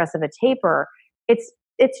physiologic stress of a taper.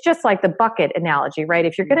 It's just like the bucket analogy, right?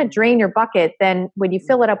 If you're going to drain your bucket, then when you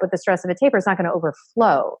fill it up with the stress of a taper, it's not going to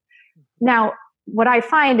overflow. Now, what I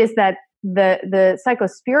find is that the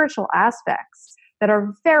psychospiritual aspects that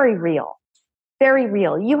are very real,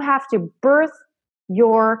 you have to birth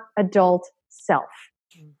your adult self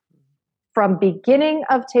from beginning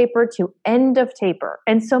of taper to end of taper.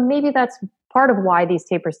 And so maybe that's part of why these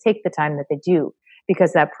tapers take the time that they do,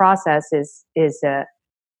 because that process is it's a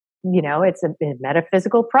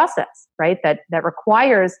metaphysical process, right? That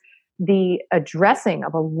requires the addressing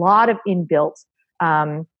of a lot of inbuilt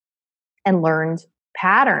and learned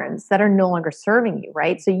patterns that are no longer serving you,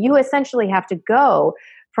 right? So you essentially have to go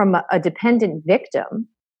from a dependent victim,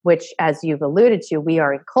 which, as you've alluded to, we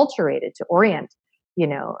are enculturated to orient,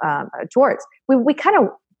 towards. We kind of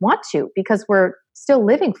want to, because we're still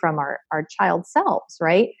living from our child selves,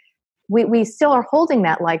 right? We still are holding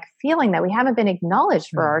that like feeling that we haven't been acknowledged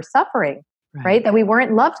for our suffering, right? That we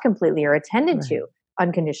weren't loved completely or attended to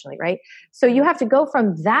unconditionally, right? So you have to go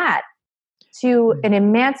from that to an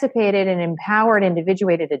emancipated and empowered,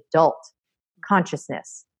 individuated adult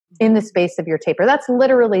consciousness in the space of your taper. That's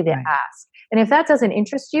literally the ask. And if that doesn't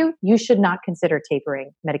interest you, you should not consider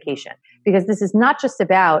tapering medication, because this is not just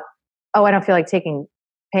about, I don't feel like paying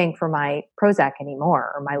for my Prozac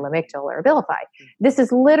anymore, or my Lamictal or Abilify. This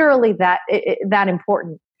is literally that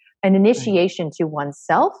important, an initiation to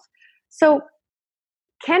oneself. So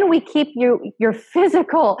can we keep your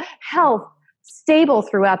physical health stable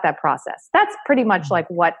throughout that process? That's pretty much like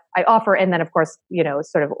what I offer. And then of course,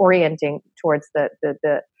 sort of orienting towards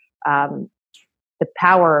the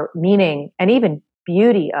power, meaning, and even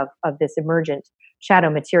beauty of this emergent shadow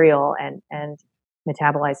material and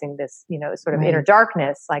metabolizing this, sort of inner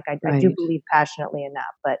darkness. Like I do believe passionately in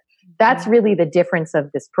that, but that's really the difference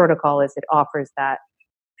of this protocol, is it offers that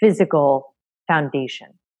physical foundation.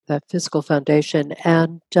 That physical foundation.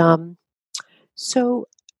 And so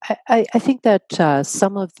I think that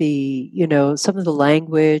some of the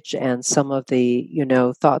language and some of the,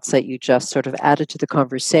 thoughts that you just sort of added to the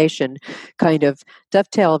conversation kind of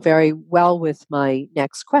dovetail very well with my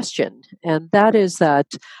next question. And that is that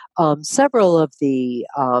several of the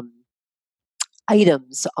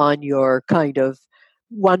items on your kind of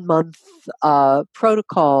 1 month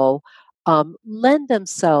protocol lend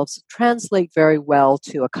themselves, translate very well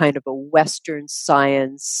to a kind of a Western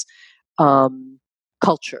science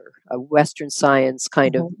culture, a Western science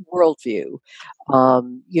kind of worldview.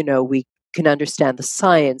 We can understand the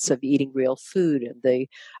science of eating real food and the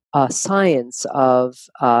science of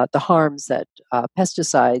the harms that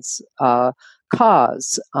pesticides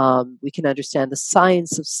cause. We can understand the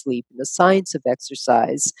science of sleep and the science of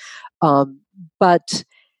exercise. But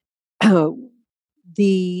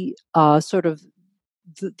the sort of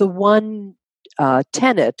the one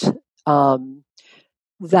tenet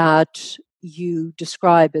that you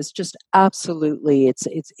describe as just absolutely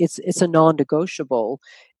it's a non-negotiable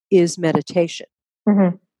is meditation.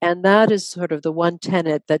 Mm-hmm. And that is sort of the one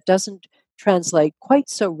tenet that doesn't translate quite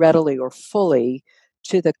so readily or fully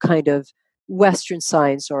to the kind of Western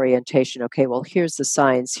science orientation. Okay, well, here's the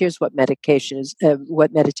science. Here's what meditation is.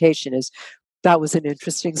 That was an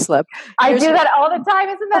interesting slip. I do that all the time.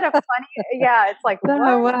 Isn't that a funny? Yeah, it's like,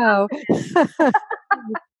 oh, wow.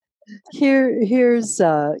 Here's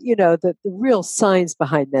the real science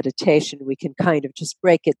behind meditation. We can kind of just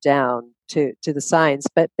break it down to the science,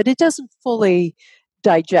 but it doesn't fully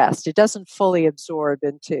digest. It doesn't fully absorb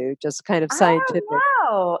into just kind of scientific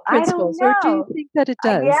principles. I don't know. Or do you think that it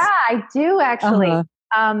does? Yeah, I do actually.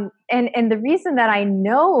 Uh-huh. And the reason that I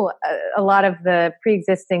know a lot of the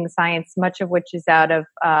pre-existing science, much of which is out of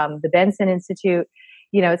the Benson Institute,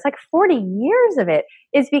 it's like 40 years of it,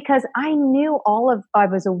 is because I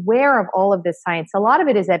was aware of all of this science. A lot of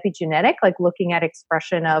it is epigenetic, like looking at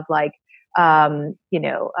expression of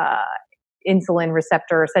insulin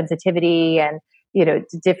receptor sensitivity and,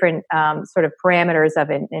 different sort of parameters of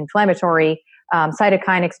inflammatory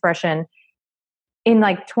cytokine expression in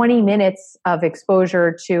like 20 minutes of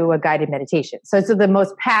exposure to a guided meditation. So it's the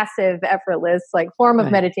most passive, effortless form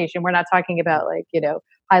of meditation. We're not talking about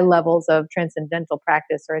high levels of transcendental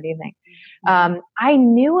practice or anything. I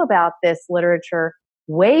knew about this literature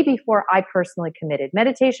way before I personally committed.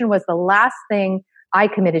 Meditation was the last thing I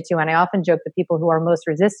committed to. And I often joke that people who are most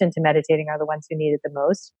resistant to meditating are the ones who need it the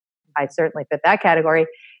most. I certainly fit that category.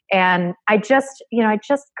 And I just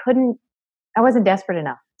couldn't, I wasn't desperate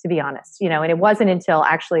enough, to be honest, and it wasn't until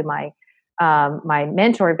actually my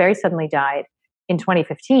mentor very suddenly died in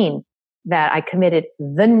 2015 that I committed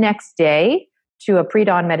the next day to a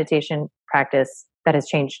pre-dawn meditation practice that has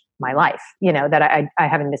changed my life, that I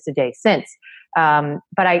haven't missed a day since.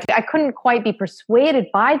 But I couldn't quite be persuaded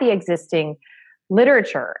by the existing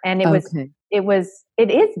literature. And it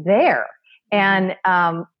is there. And,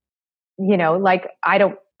 I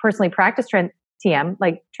don't personally practice TM,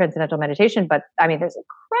 like transcendental meditation, but I mean, there's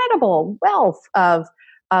incredible wealth of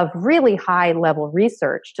really high level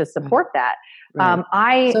research to support that.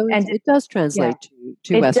 Right. It does translate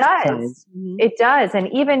to Western science. Mm-hmm. It does. And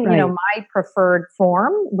even, my preferred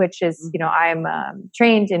form, which is, I'm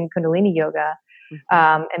trained in Kundalini yoga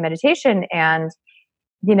and meditation. And,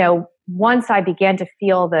 once I began to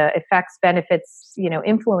feel the effects, benefits,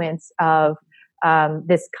 influence of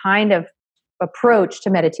this kind of approach to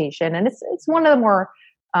meditation, and it's one of the more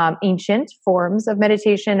ancient forms of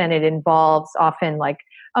meditation, and it involves often like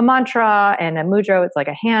a mantra and a mudra. It's like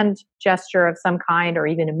a hand gesture of some kind, or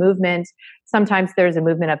even a movement. Sometimes there's a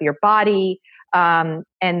movement of your body, and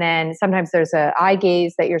then sometimes there's a eye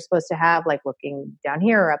gaze that you're supposed to have, like looking down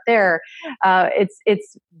here or up there. It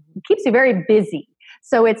keeps you very busy.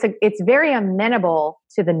 So it's very amenable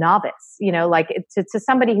to the novice, to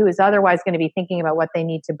somebody who is otherwise going to be thinking about what they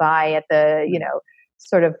need to buy at the,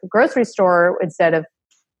 sort of grocery store instead of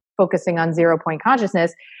focusing on 0 point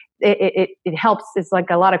consciousness. It helps. It's like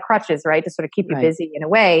a lot of crutches, right? To sort of keep you busy in a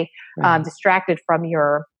way, distracted from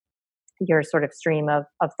your sort of stream of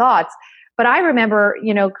thoughts. But I remember,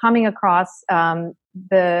 coming across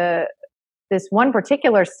this one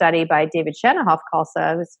particular study by David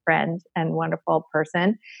Shenhoff-Khalsa, his friend and wonderful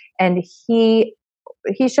person. And he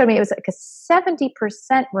showed me it was like a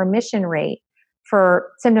 70% remission rate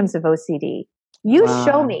for symptoms of OCD. You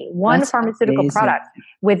show me one pharmaceutical product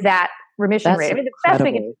with that remission rate. I mean, the best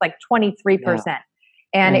we get is like 23%. Yeah.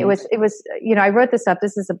 And it was, I wrote this up.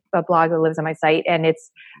 This is a blog that lives on my site. And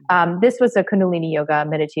it's, this was a Kundalini yoga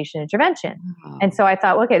meditation intervention. Oh. And so I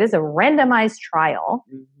thought, okay, this is a randomized trial.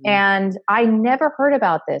 Mm-hmm. And I never heard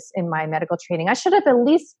about this in my medical training. I should have at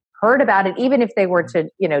least heard about it, even if they were to,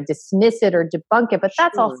 dismiss it or debunk it. But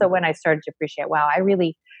that's also when I started to appreciate, wow, I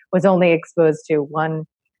really was only exposed to one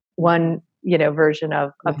version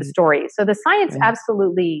of the story. So the science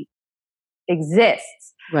absolutely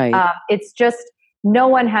exists. Right. It's just, no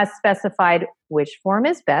one has specified which form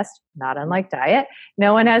is best, not unlike diet.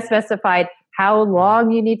 No one has specified how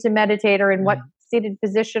long you need to meditate or in what seated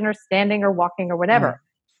position or standing or walking or whatever.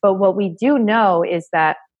 But what we do know is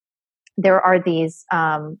that there are these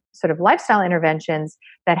sort of lifestyle interventions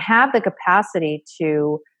that have the capacity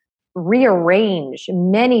to rearrange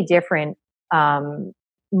many different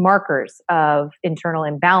markers of internal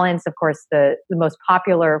imbalance. Of course, the most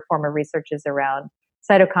popular form of research is around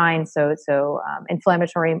cytokines, so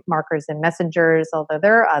inflammatory markers and messengers, although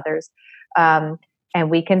there are others. And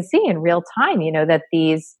we can see in real time, that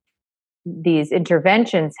these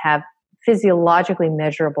interventions have physiologically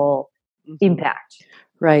measurable impact.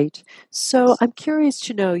 Right. So I'm curious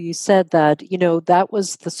to know, you said that, that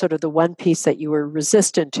was the sort of the one piece that you were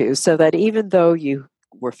resistant to, so that even though you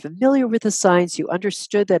were familiar with the science, you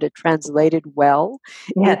understood that it translated well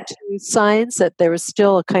Yes, into science, that there was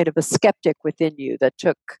still a kind of a skeptic within you that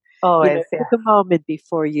always. Yeah. took a moment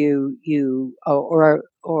before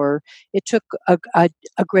or it took a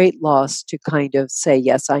great loss to kind of say,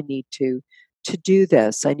 yes, I need to do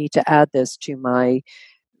this. I need to add this to my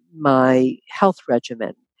health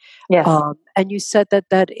regimen. Yes. And you said that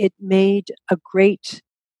it made a great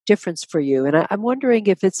difference for you. And I'm wondering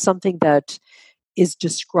if it's something that is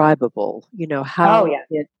describable, Oh, how yeah.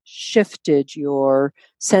 it shifted your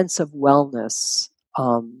sense of wellness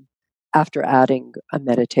after adding a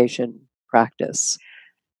meditation practice.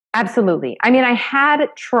 Absolutely. I mean, I had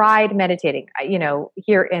tried meditating,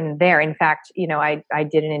 here and there. In fact, I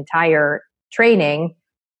did an entire training.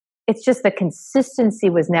 It's just the consistency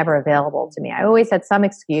was never available to me. I always had some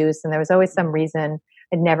excuse and there was always some reason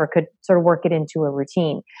I never could sort of work it into a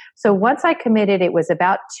routine. So once I committed, it was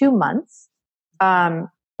about 2 months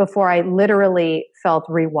before I literally felt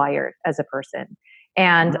rewired as a person.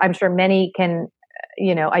 And I'm sure many can,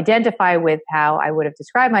 identify with how I would have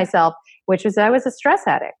described myself, which was I was a stress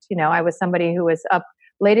addict. I was somebody who was up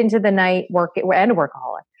late into the night and a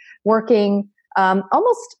workaholic, working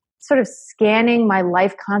almost sort of scanning my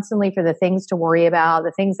life constantly for the things to worry about,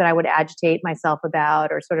 the things that I would agitate myself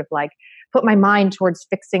about, or sort of like put my mind towards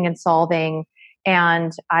fixing and solving.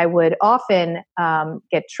 And I would often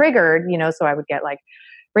get triggered, so I would get like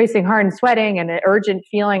racing heart and sweating and an urgent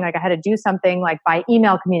feeling like I had to do something, like by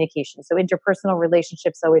email communication. So interpersonal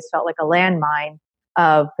relationships always felt like a landmine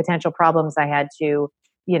of potential problems I had to,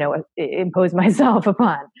 impose myself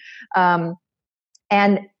upon. And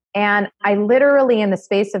I literally, in the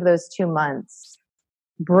space of those 2 months,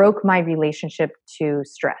 broke my relationship to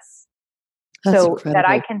stress. That's so incredible. that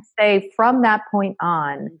I can say from that point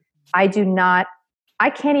on, I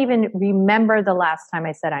can't even remember the last time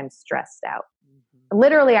I said I'm stressed out.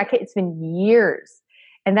 Literally, it's been years.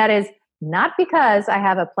 And that is not because I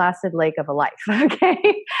have a placid lake of a life.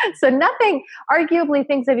 Okay. So nothing, arguably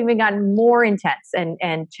things have even gotten more intense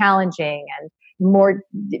and challenging and more,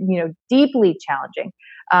 deeply challenging,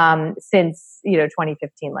 since,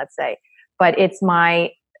 2015, let's say. But it's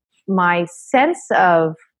my sense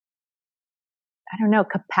of, I don't know,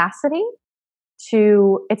 capacity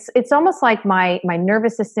to, it's almost like my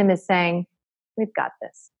nervous system is saying, we've got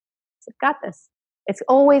this. We've got this. It's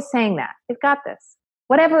always saying that. We've got this.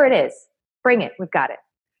 Whatever it is, bring it. We've got it.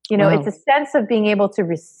 Wow. It's a sense of being able to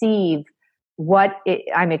receive what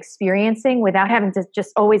I'm experiencing without having to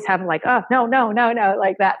just always have like, oh, no,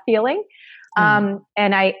 like that feeling. And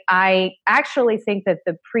I actually think that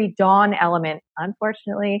the pre-dawn element,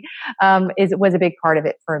 unfortunately, was a big part of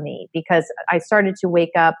it for me, because I started to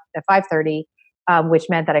wake up at 5:30, which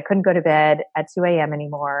meant that I couldn't go to bed at 2 a.m.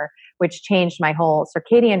 anymore, which changed my whole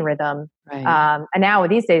circadian rhythm. Right. And now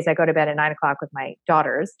these days I go to bed at 9 o'clock with my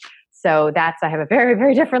daughters. So I have a very,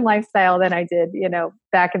 very different lifestyle than I did,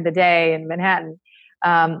 back in the day in Manhattan.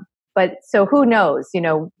 But so who knows,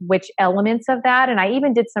 which elements of that. And I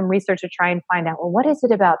even did some research to try and find out, well, what is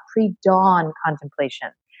it about pre-dawn contemplation?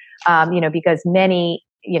 Because many,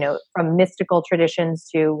 from mystical traditions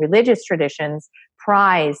to religious traditions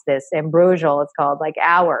prize this ambrosial, it's called, like,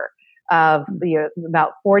 hour of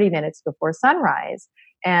about 40 minutes before sunrise.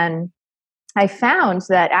 And I found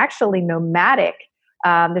that actually nomadic,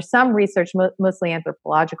 there's some research, mostly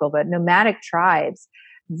anthropological, but nomadic tribes,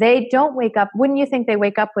 they don't wake up. Wouldn't you think they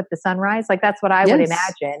wake up with the sunrise? Like, that's what I would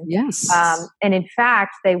imagine. Yes. And in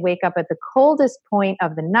fact, they wake up at the coldest point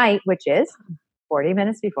of the night, which is 40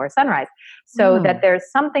 minutes before sunrise. So that there's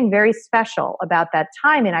something very special about that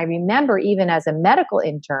time. And I remember, even as a medical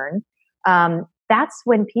intern, that's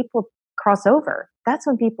when people cross over. That's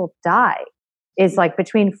when people die, is like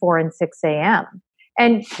between 4 and 6 a.m.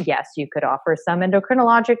 And yes, you could offer some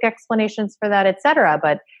endocrinologic explanations for that, et cetera.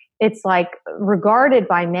 But it's like regarded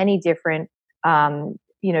by many different,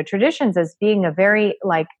 traditions as being a very,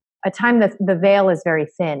 like, a time that the veil is very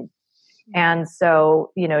thin. And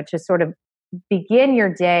so, to sort of begin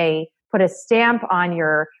your day, put a stamp on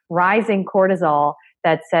your rising cortisol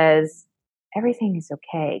that says everything is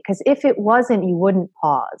okay. Because if it wasn't, you wouldn't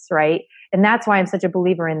pause, right? And that's why I'm such a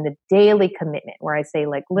believer in the daily commitment, where I say,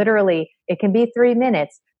 like, literally, it can be 3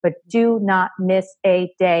 minutes, but do not miss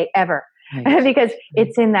a day ever. Right. Because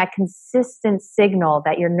it's in that consistent signal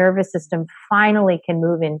that your nervous system finally can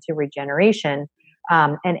move into regeneration,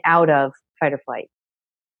 and out of fight or flight.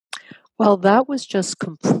 Well, that was just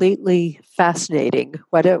completely fascinating.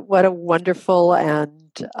 What a wonderful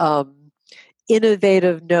and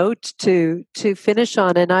innovative note to finish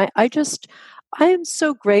on. And I am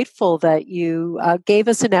so grateful that you gave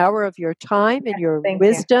us an hour of your time and your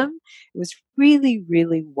wisdom. It was really,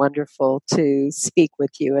 really wonderful to speak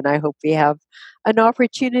with you. And I hope we have an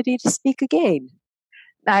opportunity to speak again.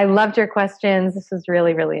 I loved your questions. This was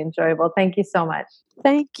really, really enjoyable. Thank you so much.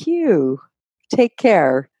 Thank you. Take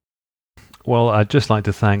care. Well, I'd just like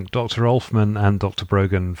to thank Dr. Olfman and Dr.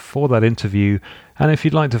 Brogan for that interview. And if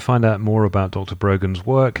you'd like to find out more about Dr. Brogan's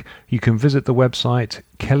work, you can visit the website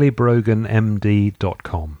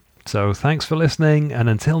kellybroganmd.com. So thanks for listening, and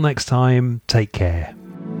until next time, take care.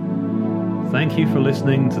 Thank you for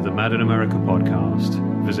listening to the Mad in America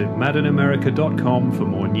podcast. Visit madinamerica.com for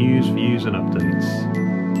more news, views, and updates.